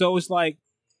 Mm-hmm. So it's like,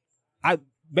 I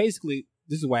basically,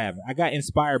 this is what happened. I got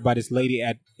inspired by this lady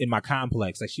in my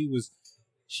complex. Like she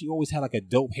always had like a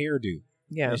dope hairdo.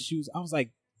 Yeah. And I was like,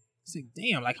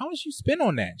 damn, like how much you spend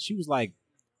on that? She was like,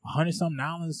 $100-something.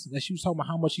 That she was talking about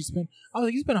how much she spent. I was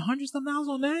like, you spent $100-something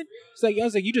on that? I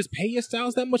was like, you just pay your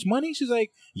styles that much money? She's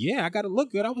like, yeah, I got to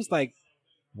look good. I was like,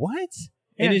 what?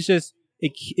 Yeah. And it's just,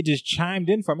 it just chimed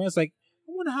in for me. I was like,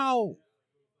 I wonder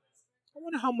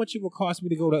how much it would cost me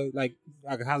to go to like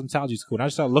a cosmetology school. And I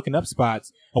just started looking up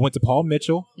spots. I went to Paul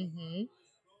Mitchell. Mm-hmm.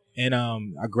 And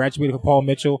I graduated from Paul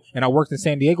Mitchell, and I worked in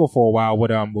San Diego for a while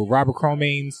with Robert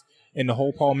Cromains and the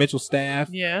whole Paul Mitchell staff.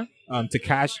 Yeah.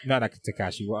 Takashi, not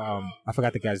Takashi. I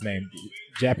forgot the guy's name.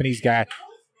 Japanese guy.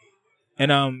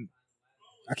 And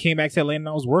I came back to LA and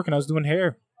I was working. I was doing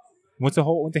hair. Went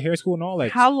to hair school and all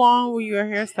that. How long were you a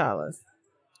hairstylist?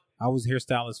 I was a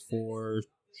hairstylist for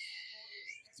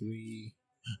 3.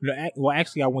 Well,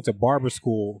 actually, I went to barber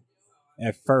school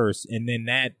at first, and then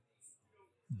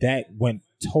that went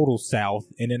total south,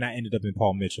 and then I ended up in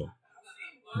Paul Mitchell.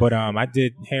 But I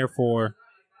did hair for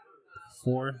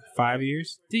 4-5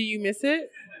 years. Do you miss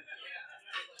it?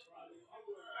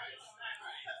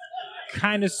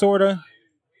 Kind of, sort of.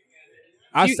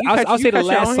 I'll You say the cut your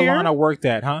last own salon hair? I worked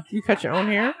at, huh? You cut your own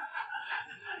hair?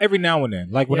 Every now and then,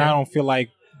 like when Yeah. I don't feel like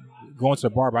going to the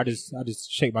barber, I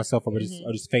just shake myself up, I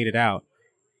just fade it out.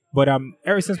 But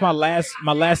ever since my last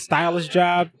stylist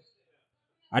job,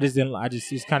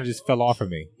 it kind of just fell off of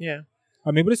me. Yeah.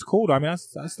 I mean, but it's cool though. I mean,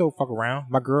 I still fuck around.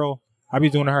 My girl, I be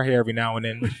doing her hair every now and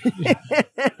then.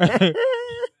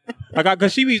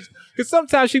 Cause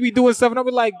sometimes she be doing stuff and I'm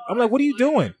like, what are you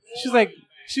doing? She's like,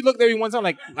 she looked at me one time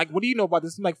like, what do you know about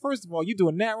this? I'm like, first of all, you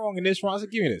doing that wrong and this wrong. I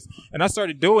said, give me this. And I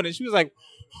started doing it. She was like,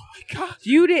 oh my God.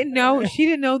 You didn't know, she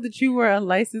didn't know that you were a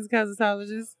licensed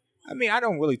cosmetologist? I mean, I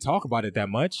don't really talk about it that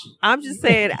much. I'm just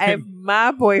saying,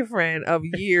 my boyfriend of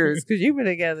years, because you've been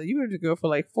together for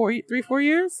like 4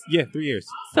 years? Yeah, 3 years.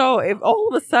 So if all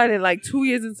of a sudden, like 2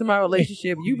 years into my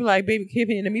relationship, you be like, baby, come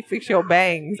here, let me fix your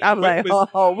bangs. I'm like,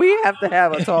 we have to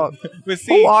have a talk. But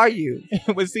see, who are you?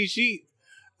 But see,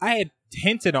 I had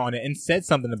hinted on it and said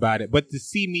something about it, but to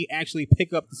see me actually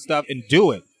pick up the stuff and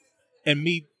do it,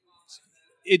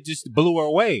 it just blew her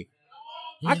away.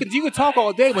 You could talk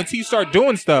all day until you start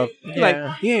doing stuff. You're like,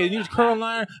 yeah, you use curl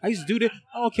line. I used to do this.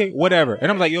 Okay, whatever.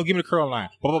 And I'm like, yo, give me the curl line.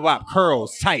 Blah, blah, blah.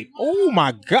 Curls, tight. Oh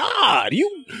my God.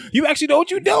 You actually know what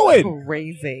you're doing.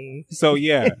 Crazy. So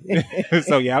yeah.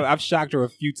 I've shocked her a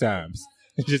few times.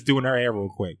 Just doing her hair real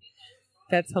quick.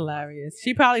 That's hilarious.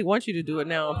 She probably wants you to do it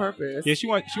now on purpose. Yeah, she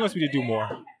wants me to do more.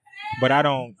 But I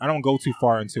don't go too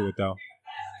far into it though.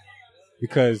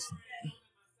 Because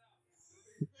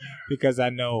I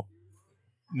know.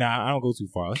 Nah, I don't go too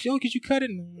far. Yo, could you cut it?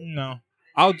 No.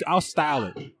 I'll style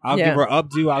it. I'll give her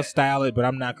updo. I'll style it, but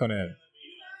I'm not gonna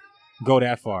go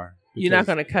that far. You're not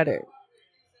gonna cut it.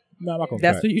 No, I'm not gonna.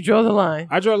 That's where you draw the line.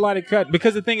 I draw a line of cut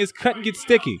because the thing is, cutting gets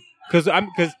sticky. Because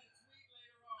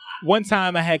one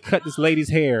time I had cut this lady's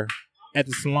hair at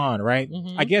the salon, right?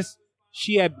 Mm-hmm. I guess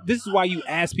she had. This is why you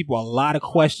ask people a lot of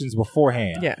questions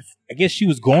beforehand. Yes. I guess she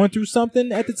was going through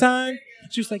something at the time.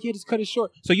 She was like, yeah, just cut it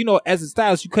short. So, as a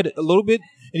stylist, you cut it a little bit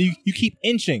and you keep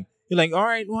inching. You're like, all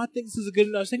right, well, I think this is good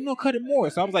enough. She's like, no, cut it more.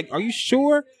 So I was like, are you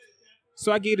sure?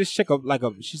 So I gave this chick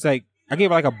she's like, I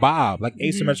gave her like a bob, like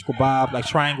asymmetrical bob, like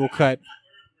triangle cut.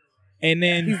 And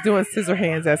then he's doing scissor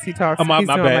hands as he talks. Oh, my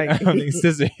bad. I'm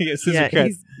scissor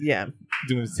cut.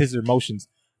 Doing scissor motions.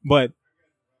 And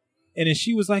then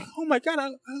she was like, oh my God, I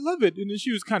love it. And then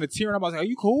she was kind of tearing up. I was like, are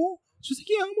you cool? She was like,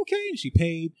 yeah, I'm okay. And she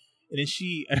paid. And then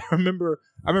I remember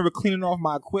cleaning off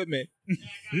my equipment.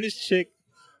 And this chick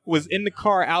was in the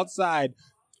car outside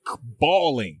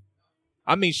bawling.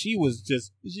 I mean, she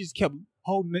just kept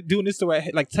doing this to her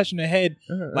head, like touching her head,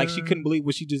 like she couldn't believe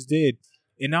what she just did.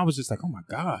 And I was just like, oh my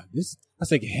God, I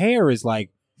was like, hair is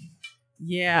like,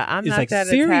 yeah, I'm it's not like that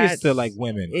serious attached. to like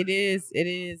women. It is.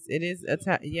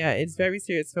 Yeah, it's very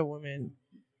serious for women.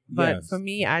 But for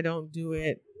me, I don't do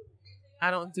it.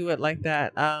 Like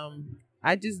that.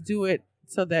 I just do it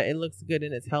so that it looks good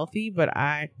and it's healthy, but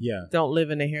I don't live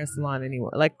in a hair salon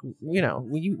anymore. Like,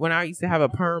 when I used to have a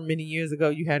perm many years ago,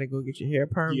 you had to go get your hair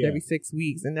permed every 6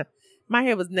 weeks. And my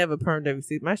hair was never permed every 6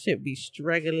 weeks. My shit be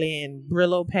straggling,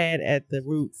 Brillo pad at the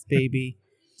roots, baby,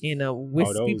 in a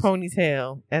wispy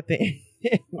ponytail at the end.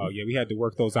 Oh, yeah, we had to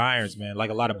work those irons, man.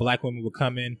 Like, a lot of black women would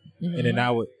come in, and then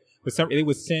they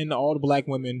would send all the black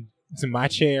women to my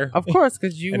chair. Of course,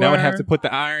 because I would have to put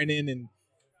the iron in and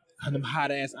them hot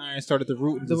ass irons start at the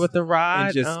root and with the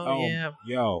rod. and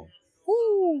yo.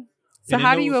 Woo. So And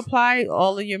how in do you those- apply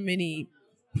all of your many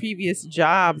previous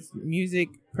jobs, music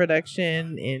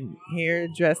production and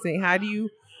hairdressing? How do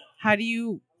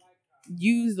you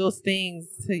use those things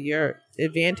to your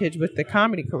advantage with the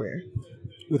comedy career?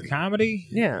 with comedy?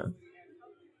 Yeah.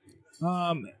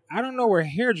 I don't know where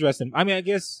hairdressing. I mean, I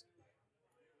guess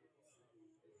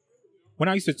when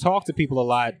I used to talk to people a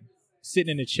lot,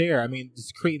 sitting in a chair, I mean,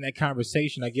 just creating that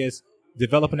conversation, I guess,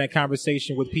 developing that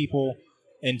conversation with people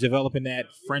and developing that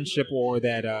friendship or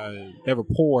that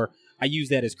rapport, I use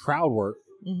that as crowd work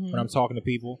when I'm talking to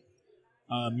people.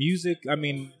 Music, I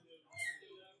mean,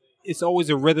 it's always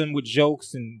a rhythm with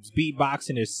jokes and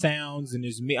beatboxing, there's sounds, and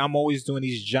there's me. I'm always doing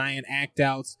these giant act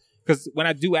outs. Because when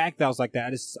I do act outs like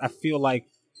that, I feel like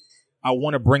I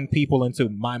want to bring people into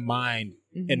my mind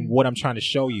and what I'm trying to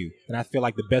show you. And I feel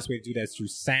like the best way to do that is through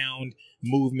sound,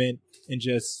 movement, and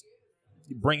just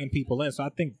bringing people in. So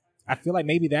I feel like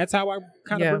maybe that's how I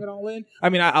kind of bring it all in. I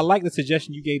mean, I like the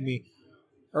suggestion you gave me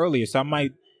earlier, so I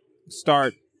might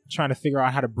start trying to figure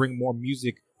out how to bring more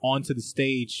music onto the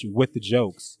stage with the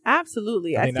jokes.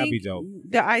 Absolutely. I think that'd be dope.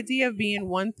 The idea of being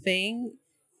one thing,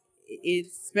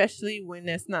 especially when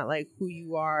that's not like who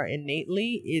you are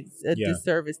innately, it's a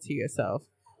disservice to yourself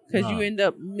because you end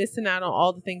up missing out on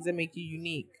all the things that make you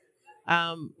unique.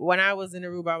 When I was in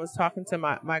Aruba, I was talking to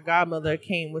my godmother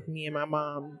came with me and my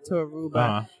mom to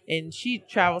Aruba, and she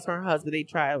travels with her husband. They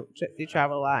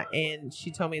travel a lot, and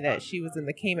she told me that she was in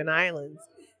the Cayman Islands,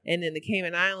 and in the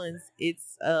Cayman Islands,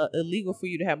 it's illegal for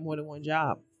you to have more than one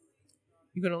job.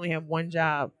 You can only have one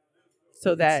job.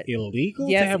 So that it's illegal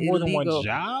to have more than one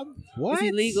job? What?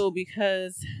 It's illegal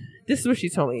because this is what she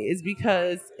told me. It's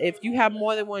because if you have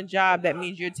more than one job, that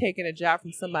means you're taking a job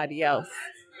from somebody else.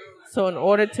 So in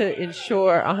order to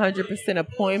ensure 100%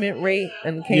 employment rate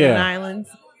in the Cayman Islands,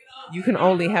 you can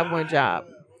only have one job.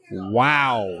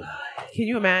 Wow. Can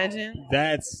you imagine?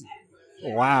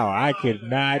 Wow, I could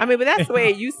not. I mean, but that's the way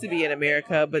it used to be in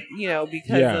America. But,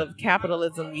 because of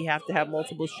capitalism, we have to have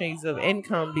multiple streams of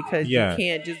income because you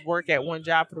can't just work at one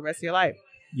job for the rest of your life.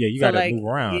 Yeah, you got to move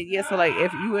around. Yeah, so like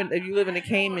if you live in the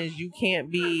Caymans, you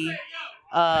can't be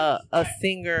a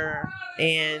singer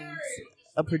and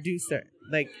a producer.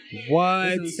 Like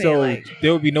what? So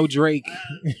there would be no Drake.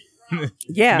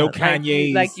 Yeah, no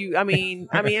Kanye's. I mean,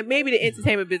 maybe the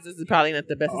entertainment business is probably not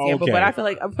the best example, but I feel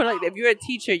like if you're a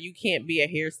teacher, you can't be a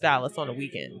hairstylist on the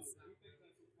weekends.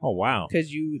 Oh wow!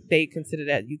 Because they consider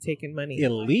that you taking money.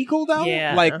 Illegal though.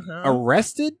 Yeah, like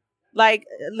arrested. Like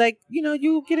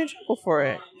you get in trouble for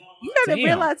it. You gotta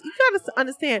realize, you gotta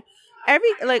understand.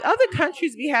 Other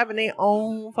countries be having their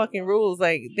own fucking rules,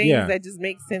 like things that just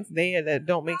make sense there that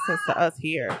don't make sense to us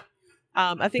here.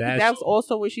 I think that was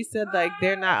also what she said. Like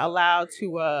they're not allowed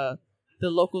to. The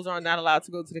locals are not allowed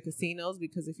to go to the casinos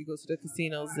because if you go to the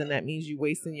casinos, then that means you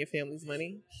wasting your family's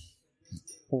money.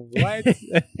 What?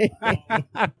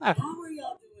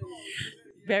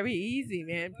 Very easy,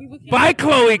 man. Bye,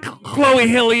 Chloe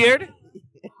Hilliard.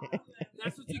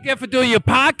 That's what you get for doing your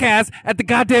podcast at the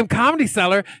goddamn Comedy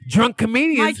Cellar. Drunk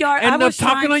comedians end up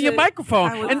talking on your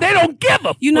microphone, and they don't give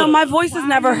a fuck. My voice is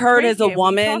never heard as a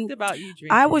woman. About you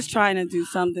I was trying to do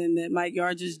something that Mike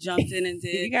Yard just jumped in and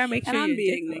did. You gotta make sure I'm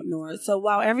being ignored. So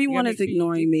while everyone is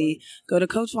ignoring me, go to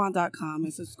CoachVaughn.com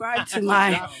and subscribe to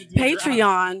my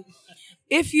Patreon.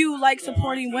 If you like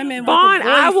supporting women, Vaughn,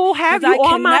 I will have you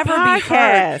on my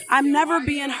podcast. I'm never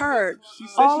being heard.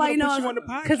 All I know is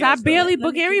because I barely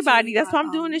book everybody. That's why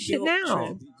I'm doing this shit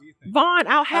now. Vaughn,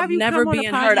 I'll have you never come being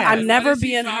on the heard. podcast. I'm never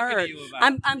being heard.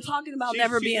 I'm talking about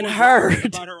never being heard.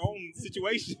 About her own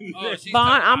situation.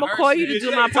 Vaughn, I'm gonna call you to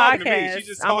do my podcast.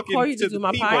 I'm gonna call you to do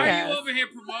my podcast. Why are you over here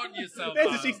promoting yourself?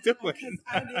 That's what she's doing.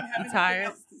 I'm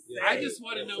tired. I just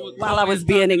want to know what while I was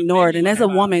being ignored, and as a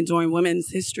woman during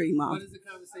Women's History Month. What is the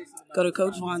conversation about? Go to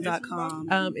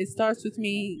CoachVaughn.com. It starts with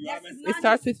me. It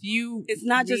starts with you. It's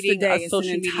not just reading the day; a it's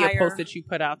social an media post that you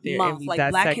put out there, month, and we like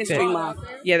dissect Black History it. Month.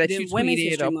 Yeah, that then you Women's tweeted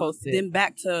History or Month, posted. then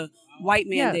back to White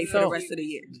Man Day for the rest of the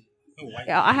year.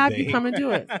 I'll have you come and do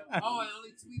it. Oh, I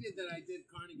only tweeted that I did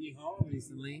Carnegie Hall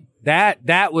recently.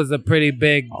 That was a pretty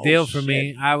big deal for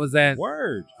me. I was at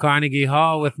Carnegie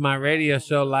Hall with my radio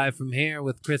show live from here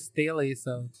with Chris Thiele,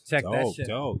 so check that shit.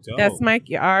 Dope. That's Mike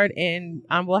Yard, and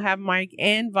we'll have Mike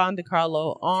and Von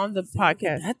DiCarlo on the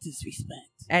podcast That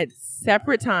disrespect. at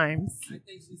separate times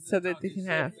so that they can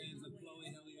have.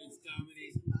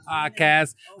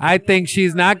 podcast. I think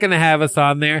she's not going to have us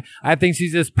on there. I think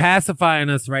she's just pacifying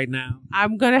us right now.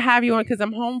 I'm going to have you on because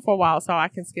I'm home for a while, so I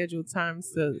can schedule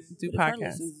times to do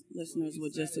podcasts. Listeners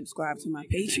would just subscribe to my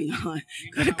Patreon.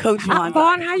 Go to Coach Vaughn.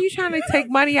 Vaughn, how you trying to take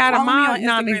money out of my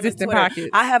non-existent pocket?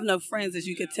 I have no friends, as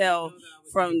you could tell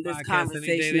from this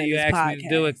conversation and this podcast.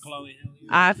 Do it, Chloe.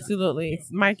 Absolutely.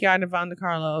 Mike Yard and Von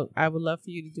DeCarlo, I would love for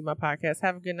you to do my podcast.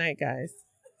 Have a good night, guys.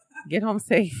 Get home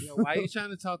safe. Yo, why are you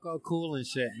trying to talk all cool and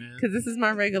shit, man? Because this is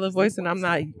my regular voice and I'm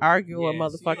not arguing with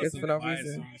motherfuckers for no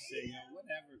reason.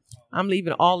 I'm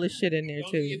leaving all this shit in there,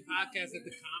 too. Don't do your podcast at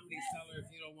the Comedy Cellar if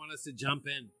you don't want us to jump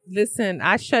in. Listen,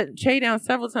 I shut Che down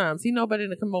several times. He know better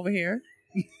than to come over here.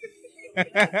 How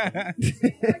you act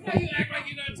like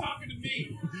you're not talking to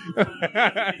me?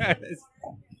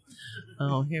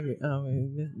 Oh, here we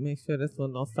make sure this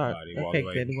one don't start. Okay,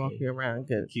 good. Walk you around.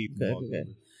 Good.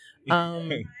 Good.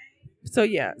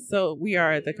 So we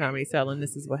are at the Comedy Cellar, and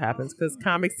this is what happens because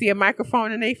comics see a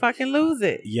microphone and they fucking lose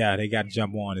it. Yeah, they got to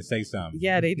jump on and say something.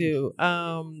 Yeah, they do.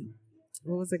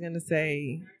 What was I gonna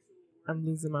say? I'm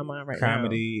losing my mind right now.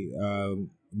 Comedy,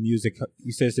 music.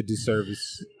 You said it's a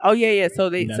disservice. Oh yeah.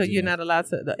 So you're not allowed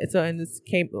to. So in this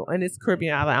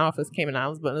Caribbean island, I don't know if it's Cayman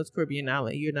Islands, but in this Caribbean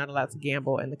island, you're not allowed to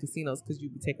gamble in the casinos because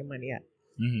you'd be taking money out.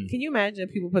 Mm-hmm. Can you imagine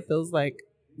if people put those like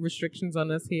restrictions on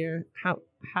us here?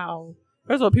 How?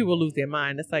 First of all, people lose their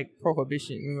mind. It's like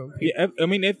prohibition. Yeah, I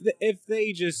mean, if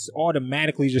they just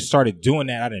automatically just started doing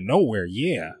that out of nowhere,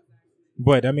 yeah.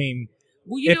 But I mean,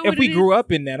 if we grew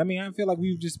up in that, I mean, I feel like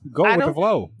we would just go with the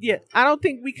flow. Yeah, I don't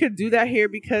think we could do that here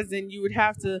because then you would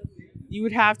have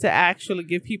to actually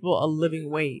give people a living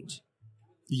wage.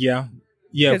 Yeah,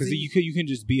 because you can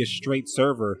just be a straight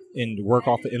server and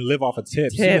live off of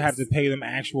tips. So you have to pay them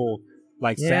actual.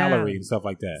 Salary and stuff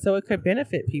like that. So it could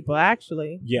benefit people,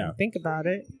 actually. Yeah. Think about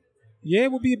it. Yeah,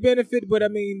 it would be a benefit, but I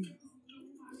mean,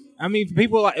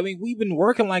 people, we've been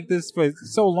working like this for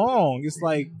so long. It's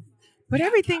like. But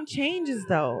everything changes,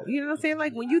 though. You know what I'm saying?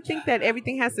 Like, when you think that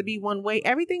everything has to be one way,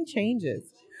 everything changes.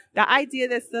 The idea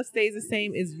that stuff stays the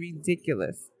same is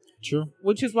ridiculous. True.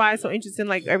 Which is why it's so interesting,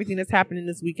 like, everything that's happening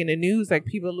this week in the news, like,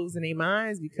 people losing their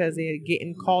minds because they're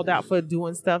getting called out for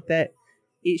doing stuff that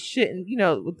it shouldn't,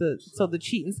 with the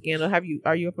cheating scandal.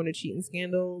 Are you up on the cheating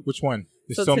scandal? Which one?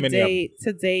 There's so many of them.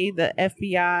 Today, the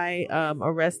FBI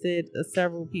arrested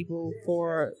several people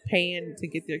for paying to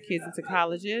get their kids into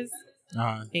colleges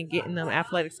and getting them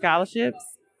athletic scholarships.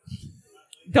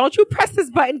 Don't you press this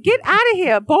button. Get out of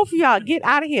here. Both of y'all, get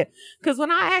out of here. Because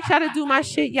when I ask y'all to do my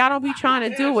shit, y'all don't be trying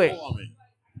to do it.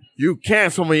 You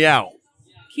cancel me out.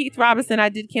 Keith Robinson, I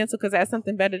did cancel because I had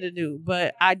something better to do.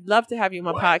 But I'd love to have you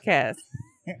on my podcast.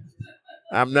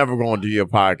 I'm never going to do your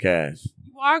podcast.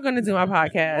 You are going to do my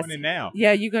podcast. On it now.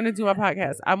 Yeah, you're going to do my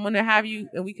podcast. I'm going to have you,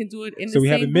 and we can do it in the same So we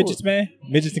have a midgets, man?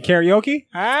 Midgets and karaoke?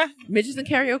 Huh? Midgets and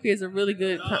karaoke is a really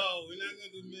good... No, we're not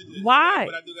going to do midgets. Why?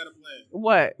 But I do got a plan.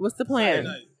 What? What's the plan? Saturday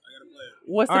night. I got a plan.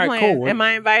 What's the plan? Cool. Am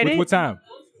I invited? What time?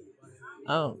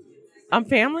 Oh. I'm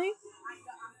family?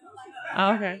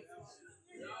 Oh, okay.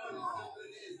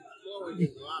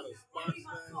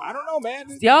 I don't know, man.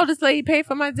 Y'all just let you pay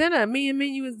for my dinner. Me and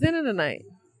Menu is dinner tonight.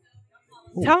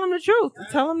 Ooh. Tell him the truth.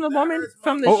 Tell him the woman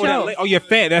from the show. Your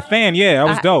fan. That fan, yeah, that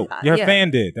was dope. Your fan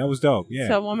did. That was dope, yeah.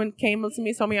 So a woman came up to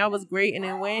me, told me I was great, and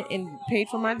then went and paid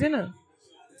for my dinner.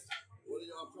 What are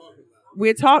y'all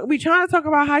talking about? We trying to talk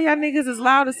about how y'all niggas is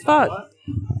loud as fuck.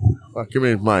 Give me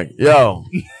his mic. Yo,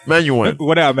 Menuhin.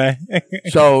 What up, man?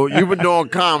 So you've been doing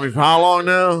comedy for how long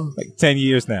now? Like 10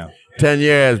 years now. 10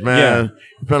 years, man. Yeah.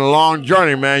 It's been a long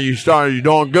journey, man. You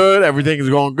doing good. Everything is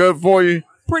going good for you.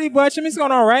 Pretty much. I mean, it's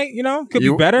going all right. Could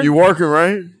be better. You working,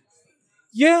 right?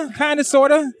 Yeah, kind of,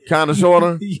 sort of. Kind of, sort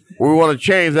of. We want to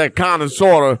change that kind of,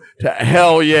 sort of to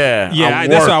hell yeah. Yeah,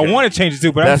 that's what I want to change it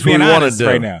to, but I'm being honest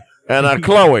right now. And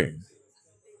Chloe.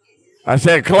 I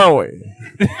said Chloe.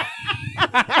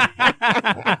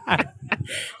 I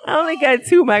only got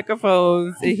 2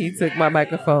 microphones, and he took my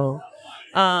microphone.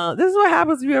 This is what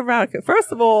happens when you're around.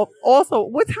 First of all, also,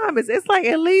 what time is it? It's like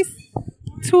at least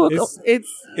 2 o'clock. It's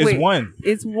 1.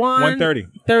 It's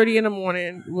 1:30 in the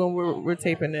morning when we're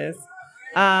taping this.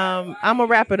 I'm gonna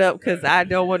wrap it up because I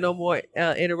don't want no more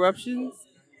interruptions.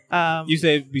 You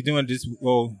said be doing this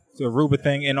the Aruba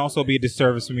thing, and also be a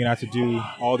disservice for me not to do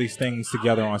all these things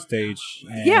together on stage.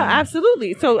 Yeah,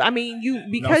 absolutely. So I mean,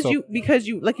 because you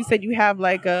like you said, you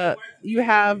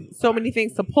have so many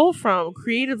things to pull from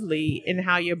creatively in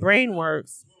how your brain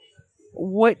works.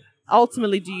 What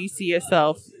ultimately do you see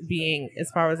yourself being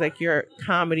as far as like your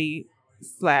comedy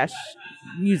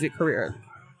 / music career?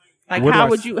 Like how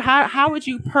would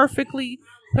you perfectly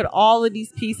put all of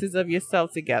these pieces of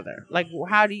yourself together? Like,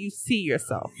 how do you see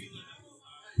yourself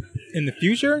in the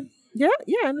future? Yeah,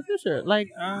 in the future. Like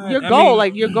your goal,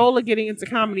 your goal of getting into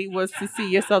comedy was to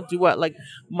see yourself do what? Like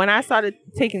when I started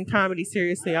taking comedy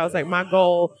seriously, I was like, my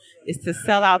goal is to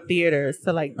sell out theaters,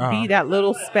 to like be that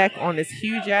little speck on this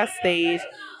huge ass stage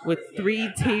with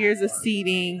 3 tiers of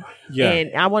seating. Yeah.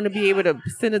 And I want to be able to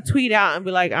send a tweet out and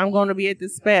be like, I'm going to be at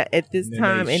this spot at this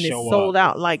time, and it's sold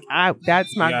out. Like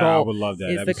that's my goal. I would love that.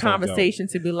 Is the conversation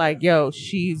to be like, yo,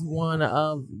 she's one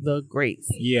of the greats.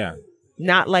 Yeah.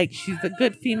 Not like she's a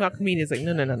good female comedian. It's like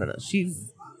no. She's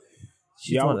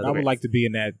one of the I would like to be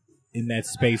in that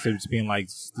space of just being like,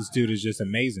 this dude is just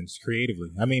amazing, just creatively.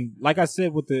 I mean, like I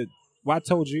said I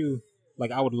told you, like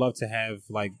I would love to have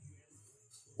like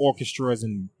orchestras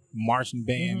and marching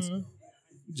bands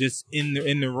just in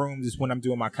the room, just when I'm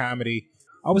doing my comedy.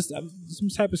 I'm some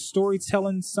type of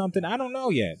storytelling, something. I don't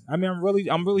know yet. I mean, I'm really.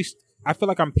 I feel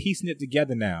like I'm piecing it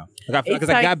together now. Because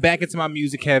I got back into my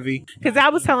music heavy. Because I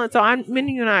was telling,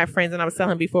 Minnie and I are friends, and I was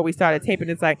telling before we started taping,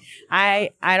 it's like,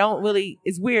 I don't really,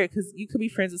 it's weird because you could be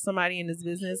friends with somebody in this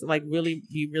business, like really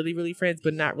be really, really friends,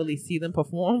 but not really see them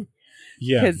perform.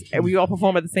 Yeah. Because we all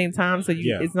perform at the same time, so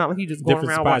it's not like you just go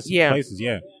around. Spots, places,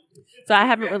 yeah. So I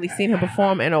haven't really seen him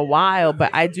perform in a while,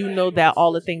 but I do know that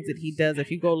all the things that he does,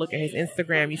 if you go look at his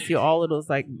Instagram, you see all of those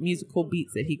like musical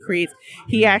beats that he creates.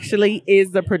 He actually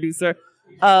is the producer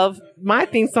of my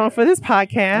theme song for this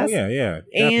podcast. Oh, yeah.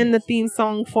 And the theme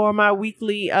song for my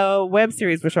weekly web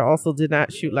series, which I also did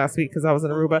not shoot last week because I was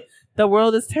in Aruba. The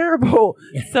World is Terrible.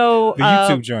 So the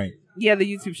YouTube joint. Yeah, the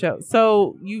YouTube show.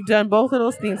 So you've done both of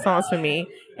those theme songs for me,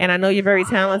 and I know you're very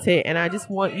talented, and I just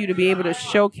want you to be able to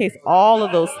showcase all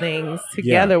of those things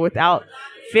together without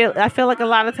I feel like a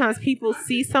lot of times people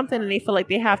see something and they feel like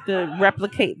they have to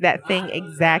replicate that thing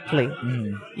exactly.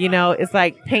 You know, it's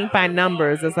like paint by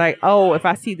numbers. It's like, oh, if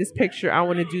I see this picture, I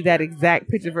want to do that exact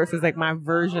picture versus like my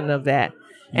version of that.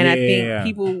 And I think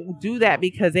people do that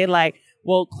because they're like,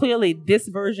 well, clearly this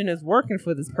version is working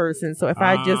for this person. So if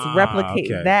I just replicate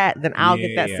that, then I'll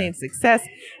get that same success.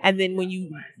 And then when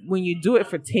you do it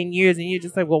for 10 years and you're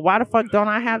just like, well, why the fuck don't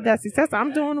I have that success?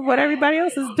 I'm doing what everybody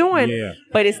else is doing,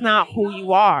 but it's not who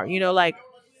you are. You know, like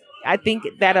I think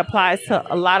that applies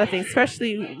to a lot of things,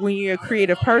 especially when you're a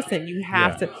creative person. You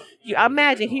have to,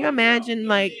 can you imagine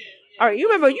like, all right, you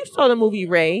remember you saw the movie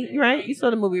Ray, right? You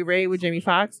saw the movie Ray with Jamie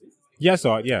Foxx. Yeah, I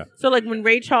saw it, yeah. So, like, when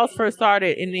Ray Charles first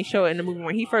started, and they show it in the movie,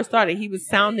 when he first started, he was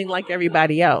sounding like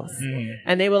everybody else.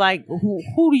 And they were like,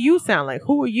 who do you sound like?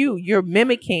 Who are you? You're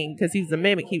mimicking, because he's a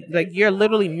mimic. You're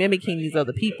literally mimicking these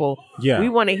other people. Yeah. We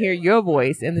want to hear your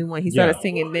voice. And then when he started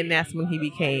singing, then that's when he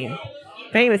became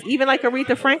famous. Even like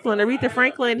Aretha Franklin. Aretha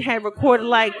Franklin had recorded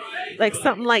like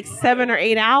something like 7 or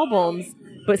 8 albums,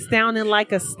 but sounding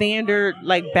like a standard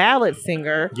like ballad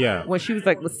singer when she was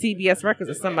like with CBS Records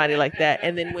or somebody like that.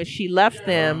 And then when she left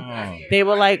them, they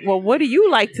were like, well, what do you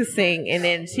like to sing? And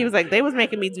then she was like, they was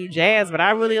making me do jazz, but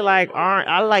I really like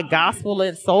gospel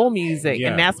and soul music.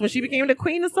 And that's when she became the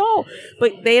queen of soul.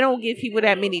 But they don't give people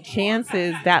that many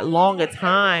chances, that long a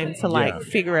time to like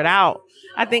figure it out.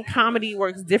 I think comedy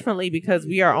works differently because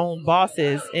we are our own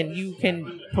bosses, and you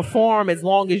can perform as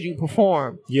long as you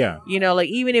perform. Yeah. You know, like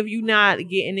even if you're not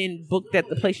getting in booked at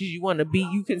the places you want to be,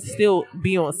 you can still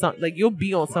be on something. Like you'll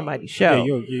be on somebody's show.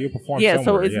 Yeah, you'll perform. Yeah.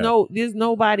 So it's there's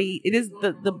nobody. It is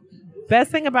the best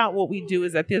thing about what we do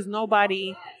is that there's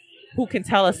nobody who can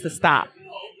tell us to stop.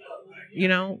 You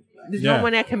know. There's no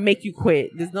one that can make you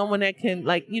quit. There's no one that can,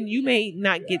 like, you may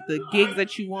not get the gigs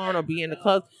that you want or be in the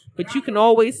clubs, but you can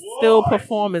always still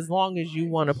perform as long as you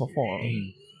want to perform.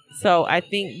 So I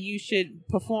think you should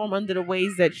perform under the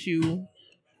ways that you.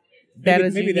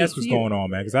 Maybe that's what's going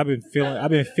on, man. Because I've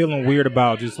been feeling weird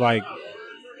about just like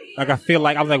I feel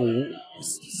like I was like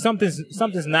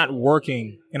something's not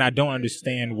working, and I don't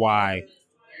understand why.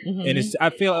 And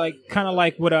I feel like kind of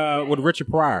like with Richard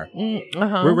Pryor.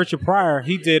 With Richard Pryor,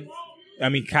 he did. I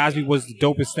mean, Cosby was the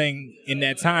dopest thing in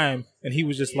that time, and he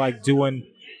was just like doing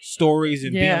stories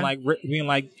and being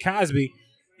like Cosby.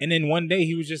 And then one day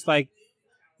he was just like,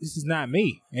 "This is not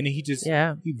me," and he just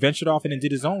he ventured off and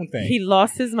did his own thing. He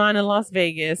lost his mind in Las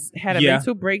Vegas, had a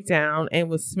mental breakdown, and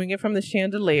was swinging from the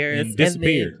chandeliers, and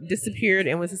disappeared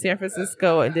and went to San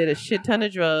Francisco and did a shit ton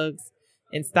of drugs.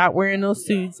 And stopped wearing those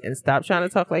suits and stopped trying to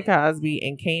talk like Cosby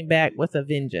and came back with a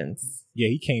vengeance. Yeah,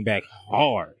 he came back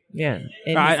hard. Yeah,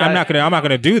 and I'm not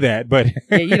gonna do that, but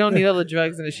you don't need all the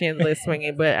drugs and the chandelier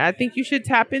swinging. But I think you should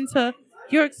tap into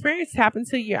your experience. Tap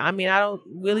into your. I mean,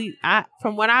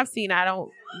 from what I've seen, I don't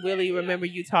really remember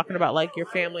you talking about like your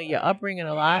family, your upbringing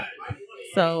a lot.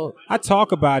 So I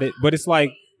talk about it, but it's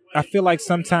like I feel like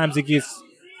sometimes it gets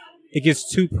it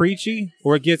gets too preachy,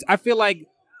 or I feel like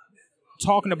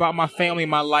talking about my family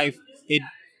and my life,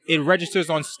 it registers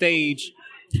on stage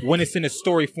when it's in a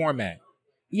story format.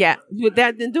 Yeah, with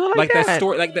that, then do it like that.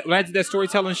 Story, when I did that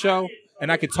storytelling show,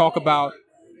 and I could talk about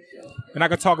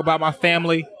my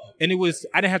family, and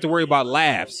I didn't have to worry about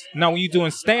laughs. Now, when you're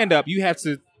doing stand up, you have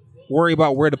to worry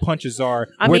about where the punches are,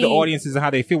 where the audience is, and how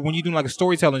they feel. When you're doing like a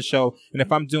storytelling show, and if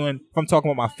I'm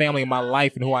talking about my family and my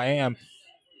life and who I am,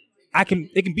 it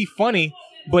can be funny,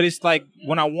 but it's like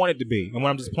when I want it to be, and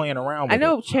when I'm just playing around with it. I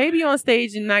know Che be on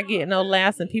stage and not getting no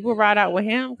laughs, and people ride out with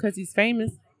him because he's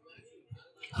famous.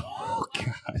 Oh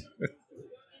God!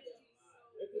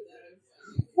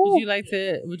 Would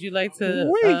you like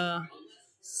to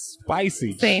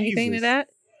spicy say anything to that?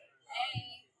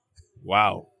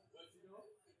 Wow.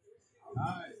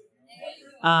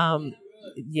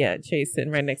 Yeah, Che's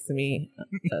sitting right next to me,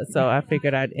 so I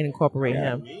figured I'd incorporate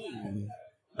him.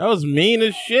 That was mean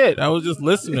as shit. I was just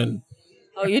listening.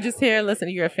 Oh, you're just here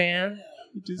listening. You're a fan?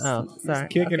 Sorry.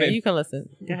 Okay, you can listen.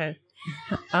 Go ahead.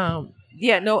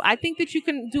 Yeah, no, I think that you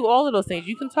can do all of those things.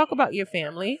 You can talk about your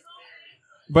family.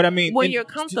 But I mean, when you're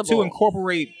comfortable. To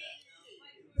incorporate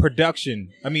production,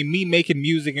 I mean, me making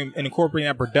music and incorporating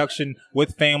that production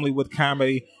with family, with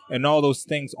comedy, and all those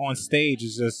things on stage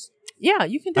is just... Yeah,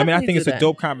 you can definitely I think it's a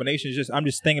dope combination. It's I'm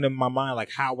just thinking in my mind,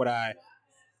 like, how would I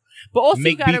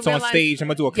make beats on stage? I'm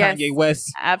going to do a Kanye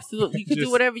West. Absolutely. You can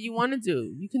do whatever you want to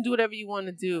do. You can do whatever you want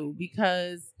to do,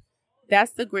 because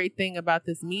that's the great thing about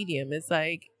this medium. It's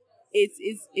like,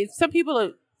 it's some people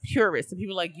are purists. Some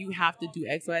people are like, you have to do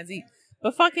X, Y, and Z.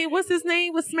 But fucking, what's his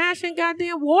name? Was smashing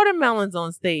goddamn watermelons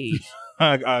on stage.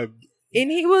 And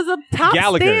he was a top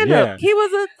stand-up. Yeah. He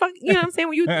was a fucking, you know what I'm saying?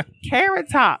 When you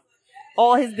Carrot Top.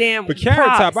 All his damn But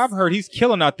Carrot Top, I've heard he's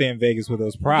killing out there in Vegas with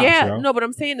those props. Yeah, bro. No, but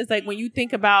I'm saying it's like when you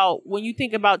think about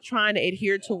trying to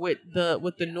adhere to what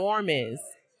the norm is.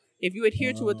 If you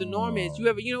adhere to what the norm is, you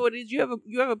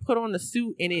ever put on a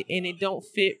suit and it don't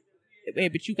fit,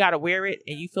 but you gotta wear it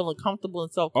and you feel uncomfortable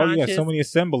and self-conscious. Oh yeah, so many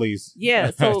assemblies.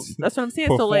 Yeah, so that's what I'm saying.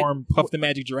 So like Puff the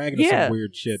Magic Dragon or some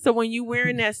weird shit. So when you're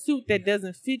wearing that suit that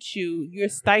doesn't fit you, you're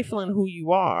stifling who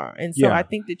you are. And so I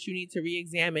think that you need to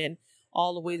re-examine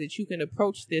all the ways that you can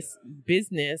approach this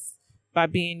business by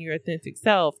being your authentic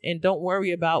self, and don't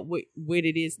worry about what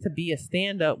it is to be a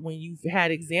stand-up when you've had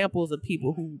examples of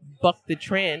people who bucked the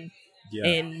trend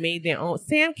and made their own.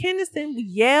 Sam Kinison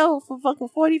yelled for fucking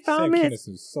 45 minutes.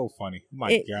 Sam Kinison is so funny.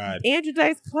 My God. Andrew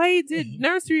Dice Clay did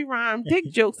nursery rhyme,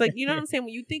 dick jokes. Like, you know what I'm saying?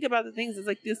 When you think about the things, it's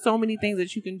like there's so many things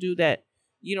that you can do that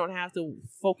you don't have to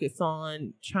focus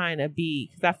on trying to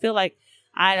be. Because I feel like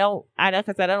I don't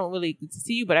really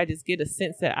see you, but I just get a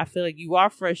sense that I feel like you are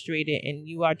frustrated and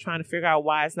you are trying to figure out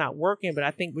why it's not working. But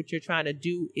I think what you're trying to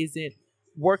do isn't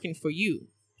working for you.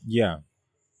 Yeah.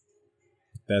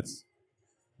 That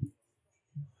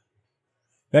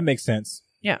makes sense.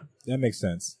 Yeah. That makes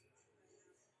sense.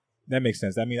 I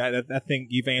mean, I think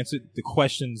you've answered the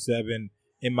questions that have been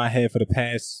in my head for the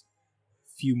past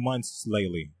few months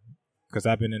lately. Because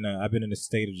I've been in a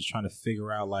state of just trying to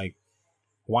figure out, like,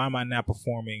 why am I not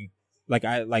performing? Like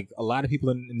a lot of people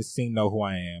in the scene know who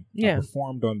I am. Yeah. I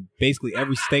performed on basically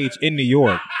every stage in New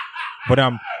York, but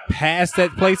I'm past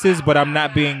that places. But I'm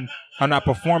not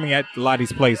performing at a lot of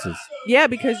these places. Yeah,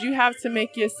 because you have to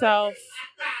make yourself.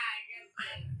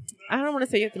 I don't want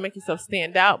to say you have to make yourself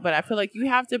stand out, but I feel like you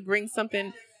have to bring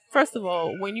something. First of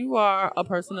all, when you are a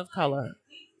person of color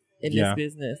in this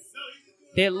business,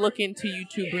 they're looking to you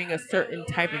to bring a certain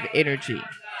type of energy.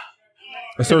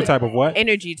 A certain type of what?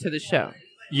 Energy to the show.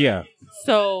 Yeah.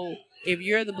 So if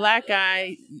you're the black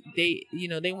guy, they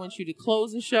want you to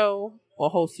close the show or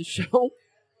host the show.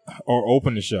 Or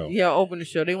open the show. Yeah, open the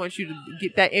show. They want you to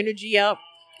get that energy up.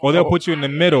 Or they'll put you in the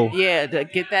middle. Yeah, to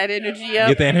get that energy up.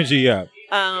 Get the energy up.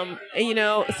 And,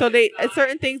 so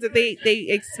certain things that they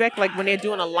expect, like when they're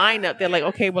doing a lineup, they're like,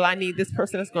 okay, well, I need this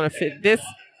person that's going to fit this.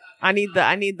 I need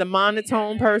the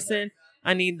monotone person.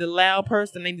 I need the loud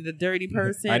person. I need the dirty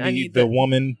person. I need the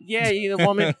woman. Yeah, you need the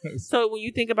woman. So when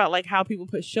you think about like how people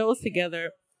put shows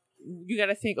together, you got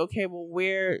to think, okay, well,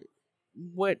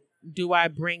 what do I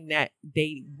bring that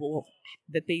they will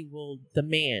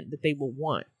demand, that they will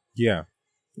want? Yeah.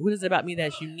 What is it about me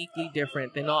that's uniquely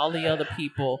different than all the other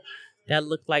people that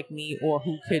look like me or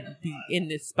who could be in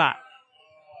this spot?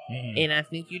 And I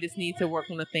think you just need to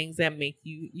work on the things that make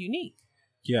you unique.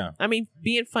 Yeah. I mean,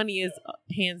 being funny is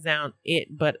hands down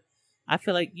it, but I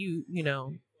feel like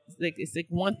it's like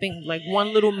one thing, like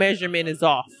one little measurement is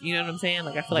off. You know what I'm saying?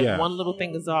 Like I feel like one little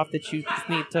thing is off that you just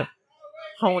need to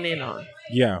hone in on.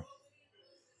 Yeah.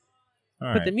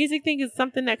 But the music thing is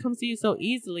something that comes to you so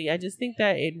easily. I just think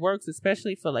that it works,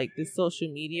 especially for like this social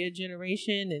media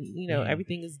generation, and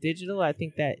everything is digital. I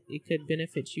think that it could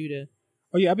benefit you to.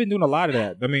 Oh yeah, I've been doing a lot of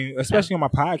that. I mean, especially on my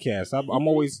podcast. I'm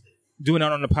always doing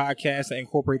that on the podcast to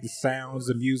incorporate the sounds,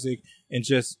 the music, and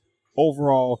just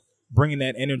overall bringing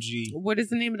that energy. What is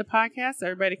the name of the podcast?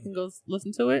 Everybody can go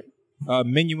listen to it.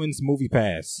 Menuhin's Movie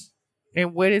Pass.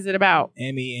 And what is it about?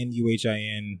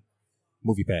 MENUHIN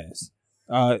Movie Pass.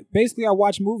 Basically, I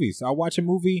watch movies. I'll watch a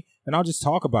movie and I'll just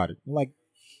talk about it. Like,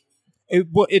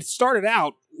 it started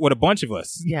out with a bunch of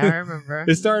us. Yeah, I remember.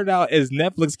 It started out as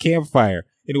Netflix Campfire,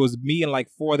 and it was me and like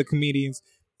 4 other comedians,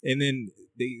 and then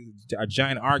a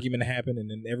giant argument happened, and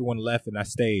then everyone left, and I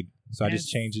stayed. So I just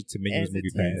changed it to Menuhin's Movie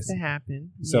Pass. To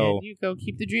happen. So you go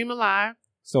keep the dream alive.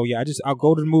 So yeah, I'll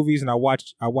go to the movies and I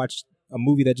watch a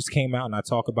movie that just came out and I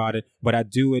talk about it, but I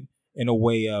do it in a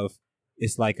way of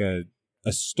it's like a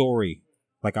story.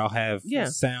 Like I'll have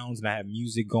sounds and I have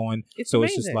music going. It's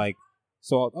amazing. It's just like,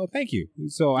 thank you.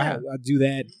 So I do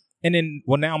that. And then,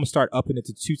 now I'm going to start upping it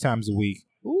to 2 times a week.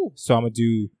 Ooh. So I'm going to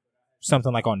do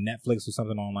something like on Netflix or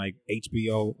something on like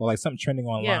HBO or like something trending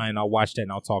online. I'll watch that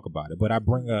and I'll talk about it. But I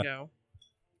bring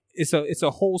it's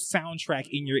a whole soundtrack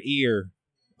in your ear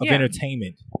of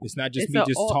entertainment. It's not just me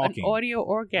talking. An audio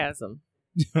orgasm.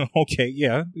 Okay,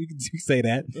 yeah, you can say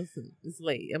that. Listen, it's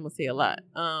late. I'm gonna say a lot.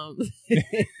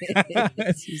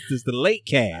 It's just the late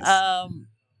cast.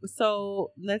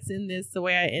 So let's end this the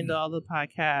way I end all the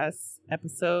podcast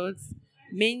episodes.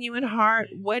 Menuhin Heart,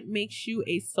 what makes you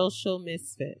a social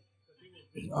misfit?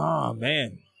 Oh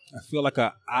man, I feel like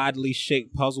a oddly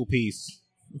shaped puzzle piece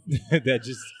that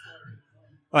just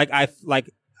I feel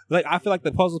like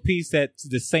the puzzle piece that's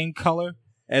the same color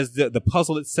as the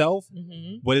puzzle itself,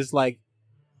 but it's like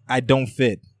I don't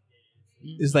fit.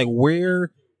 It's like,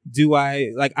 where do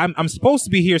I I'm supposed to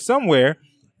be here somewhere,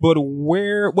 but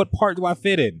what part do I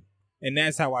fit in? And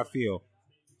that's how I feel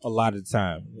a lot of the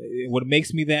time. What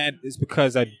makes me that is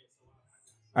because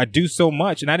I do so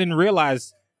much, and I didn't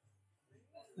realize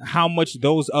how much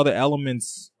those other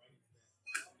elements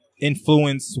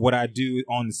influence what I do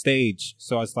on the stage.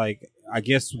 So it's like, I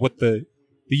guess what the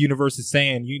universe is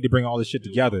saying, you need to bring all this shit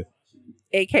together.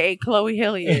 AKA Chloe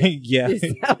Hilliard. Yeah,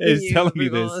 it's telling me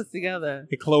this. All this together.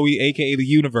 Chloe, AKA the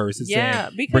universe, is saying,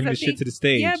 bring this shit to the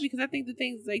stage. Yeah, because I think the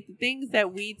things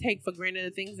that we take for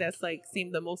granted, the things that's like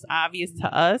seem the most obvious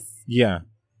to us,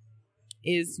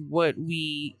 is what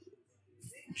we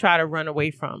try to run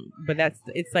away from. But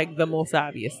it's like the most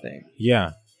obvious thing.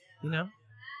 Yeah. You know?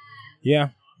 Yeah,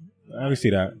 I can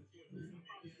see that.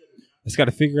 Just got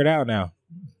to figure it out now.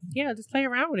 Yeah, just play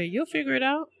around with it. You'll figure it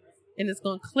out. And it's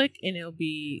gonna click, and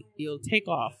you'll take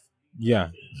off.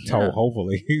 Yeah. So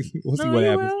hopefully, we'll see what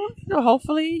happens. No,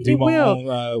 hopefully do it my will.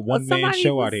 own one-man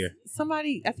show out here.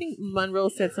 Somebody, I think Monroe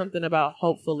said something about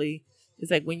hopefully.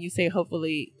 It's like when you say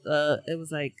hopefully, it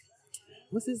was like,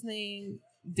 what's his name?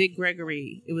 Dick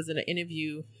Gregory. It was in an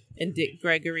interview, and Dick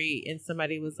Gregory and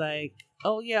somebody was like,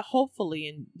 "Oh yeah, hopefully,"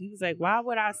 and he was like, "Why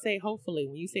would I say hopefully?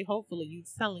 When you say hopefully, you're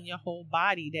telling your whole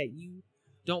body that you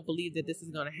don't believe that this is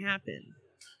gonna happen."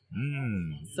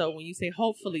 So when you say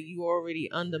hopefully, you already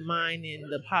undermining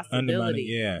the possibility.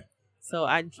 Yeah. So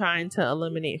I'm trying to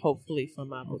eliminate hopefully from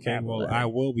my vocabulary. Okay, well, I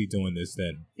will be doing this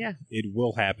then. Yeah. It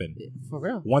will happen. For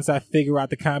real. Once I figure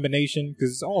out the combination,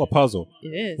 because it's all a puzzle.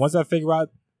 It is. Once I figure out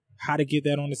how to get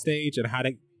that on the stage and how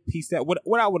to piece that.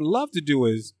 What I would love to do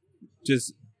is,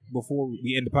 just before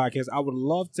we end the podcast, I would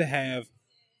love to have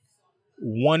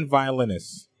one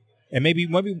violinist and maybe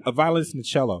a violinist and a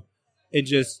cello, and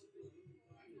just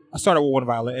I started with one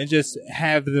violin and just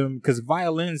have them, because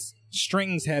violins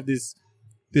strings have this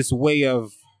way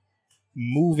of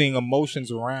moving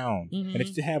emotions around, and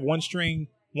if you have one string,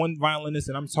 one violinist,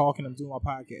 and I'm doing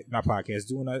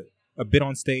doing a bit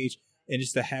on stage, and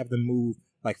just to have them move,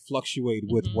 like fluctuate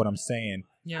with what I'm saying,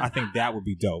 I think that would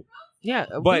be dope. Yeah,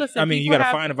 but listen, I mean, you got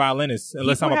to find a violinist,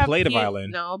 unless I'm gonna play the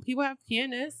violin. No, people have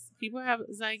pianists. People have,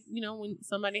 it's like, when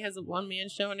somebody has a one-man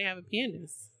show and they have a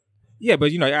pianist. Yeah,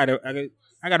 but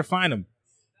I gotta find them.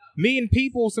 Meeting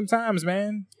people sometimes,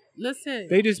 man. Listen,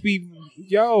 they just be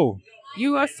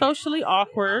You are socially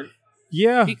awkward.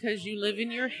 Yeah, because you live in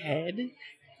your head.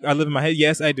 I live in my head.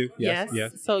 Yes, I do. Yes.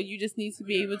 Yes. So you just need to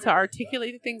be able to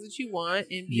articulate the things that you want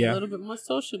and be a little bit more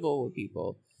sociable with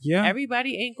people. Yeah.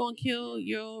 Everybody ain't gonna kill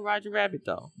your Roger Rabbit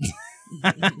though.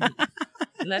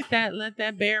 Let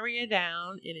that barrier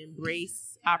down and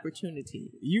embrace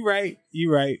opportunity. You right.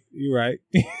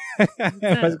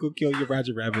 Let's go kill your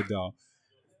Roger Rabbit doll.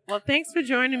 Well, thanks for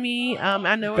joining me.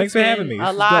 I know thanks for having me.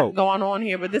 A lot going on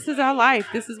here, but this is our life.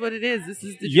 This is what it is. This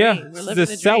is the dream. We're living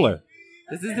the cellar.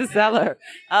 This is the seller.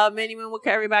 Miniman, what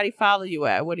can everybody follow you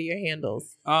at? What are your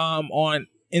handles? On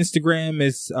Instagram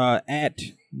is at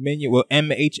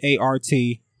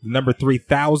MHART number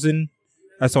 3000.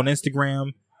 That's on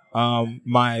Instagram.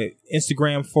 My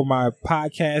Instagram for my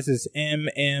podcast is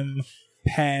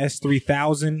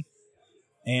MMPass3000,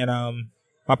 and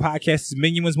my podcast is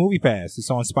Minuan's Movie Pass.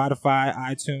 It's on Spotify,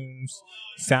 iTunes,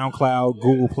 SoundCloud,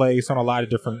 Google Play. It's on a lot of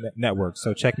different networks,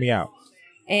 so check me out.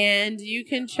 And you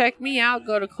can check me out.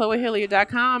 Go to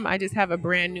ChloeHilliard.com. I just have a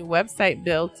brand new website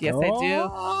built. Yes, I do.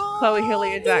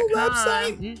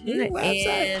 ChloeHilliard.com. New website.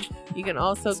 And you can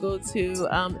also go to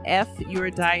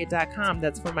FYourDiet.com.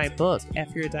 That's for my book,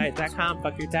 FYourDiet.com.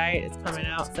 Fuck Your Diet. It's coming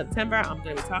out September. I'm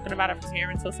going to be talking about it from here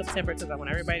until September because I want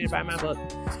everybody to buy my book.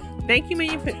 Thank you,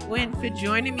 Minion, for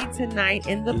joining me tonight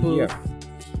in the booth.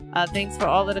 Thanks for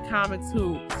all of the comics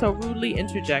who so rudely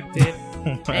interjected.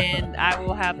 And I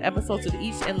will have episodes of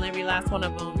each and every last one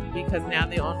of them because now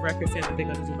they're on record saying that they're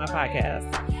going to do my podcast.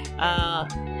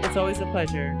 It's always a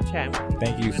pleasure chatting with you.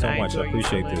 Thank you so much. I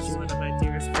appreciate this. You're one of my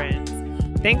dearest friends.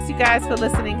 Thanks, you guys, for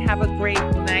listening. Have a great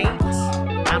night.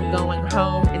 I'm going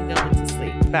home and going to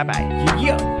sleep. Bye-bye.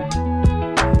 Yeah.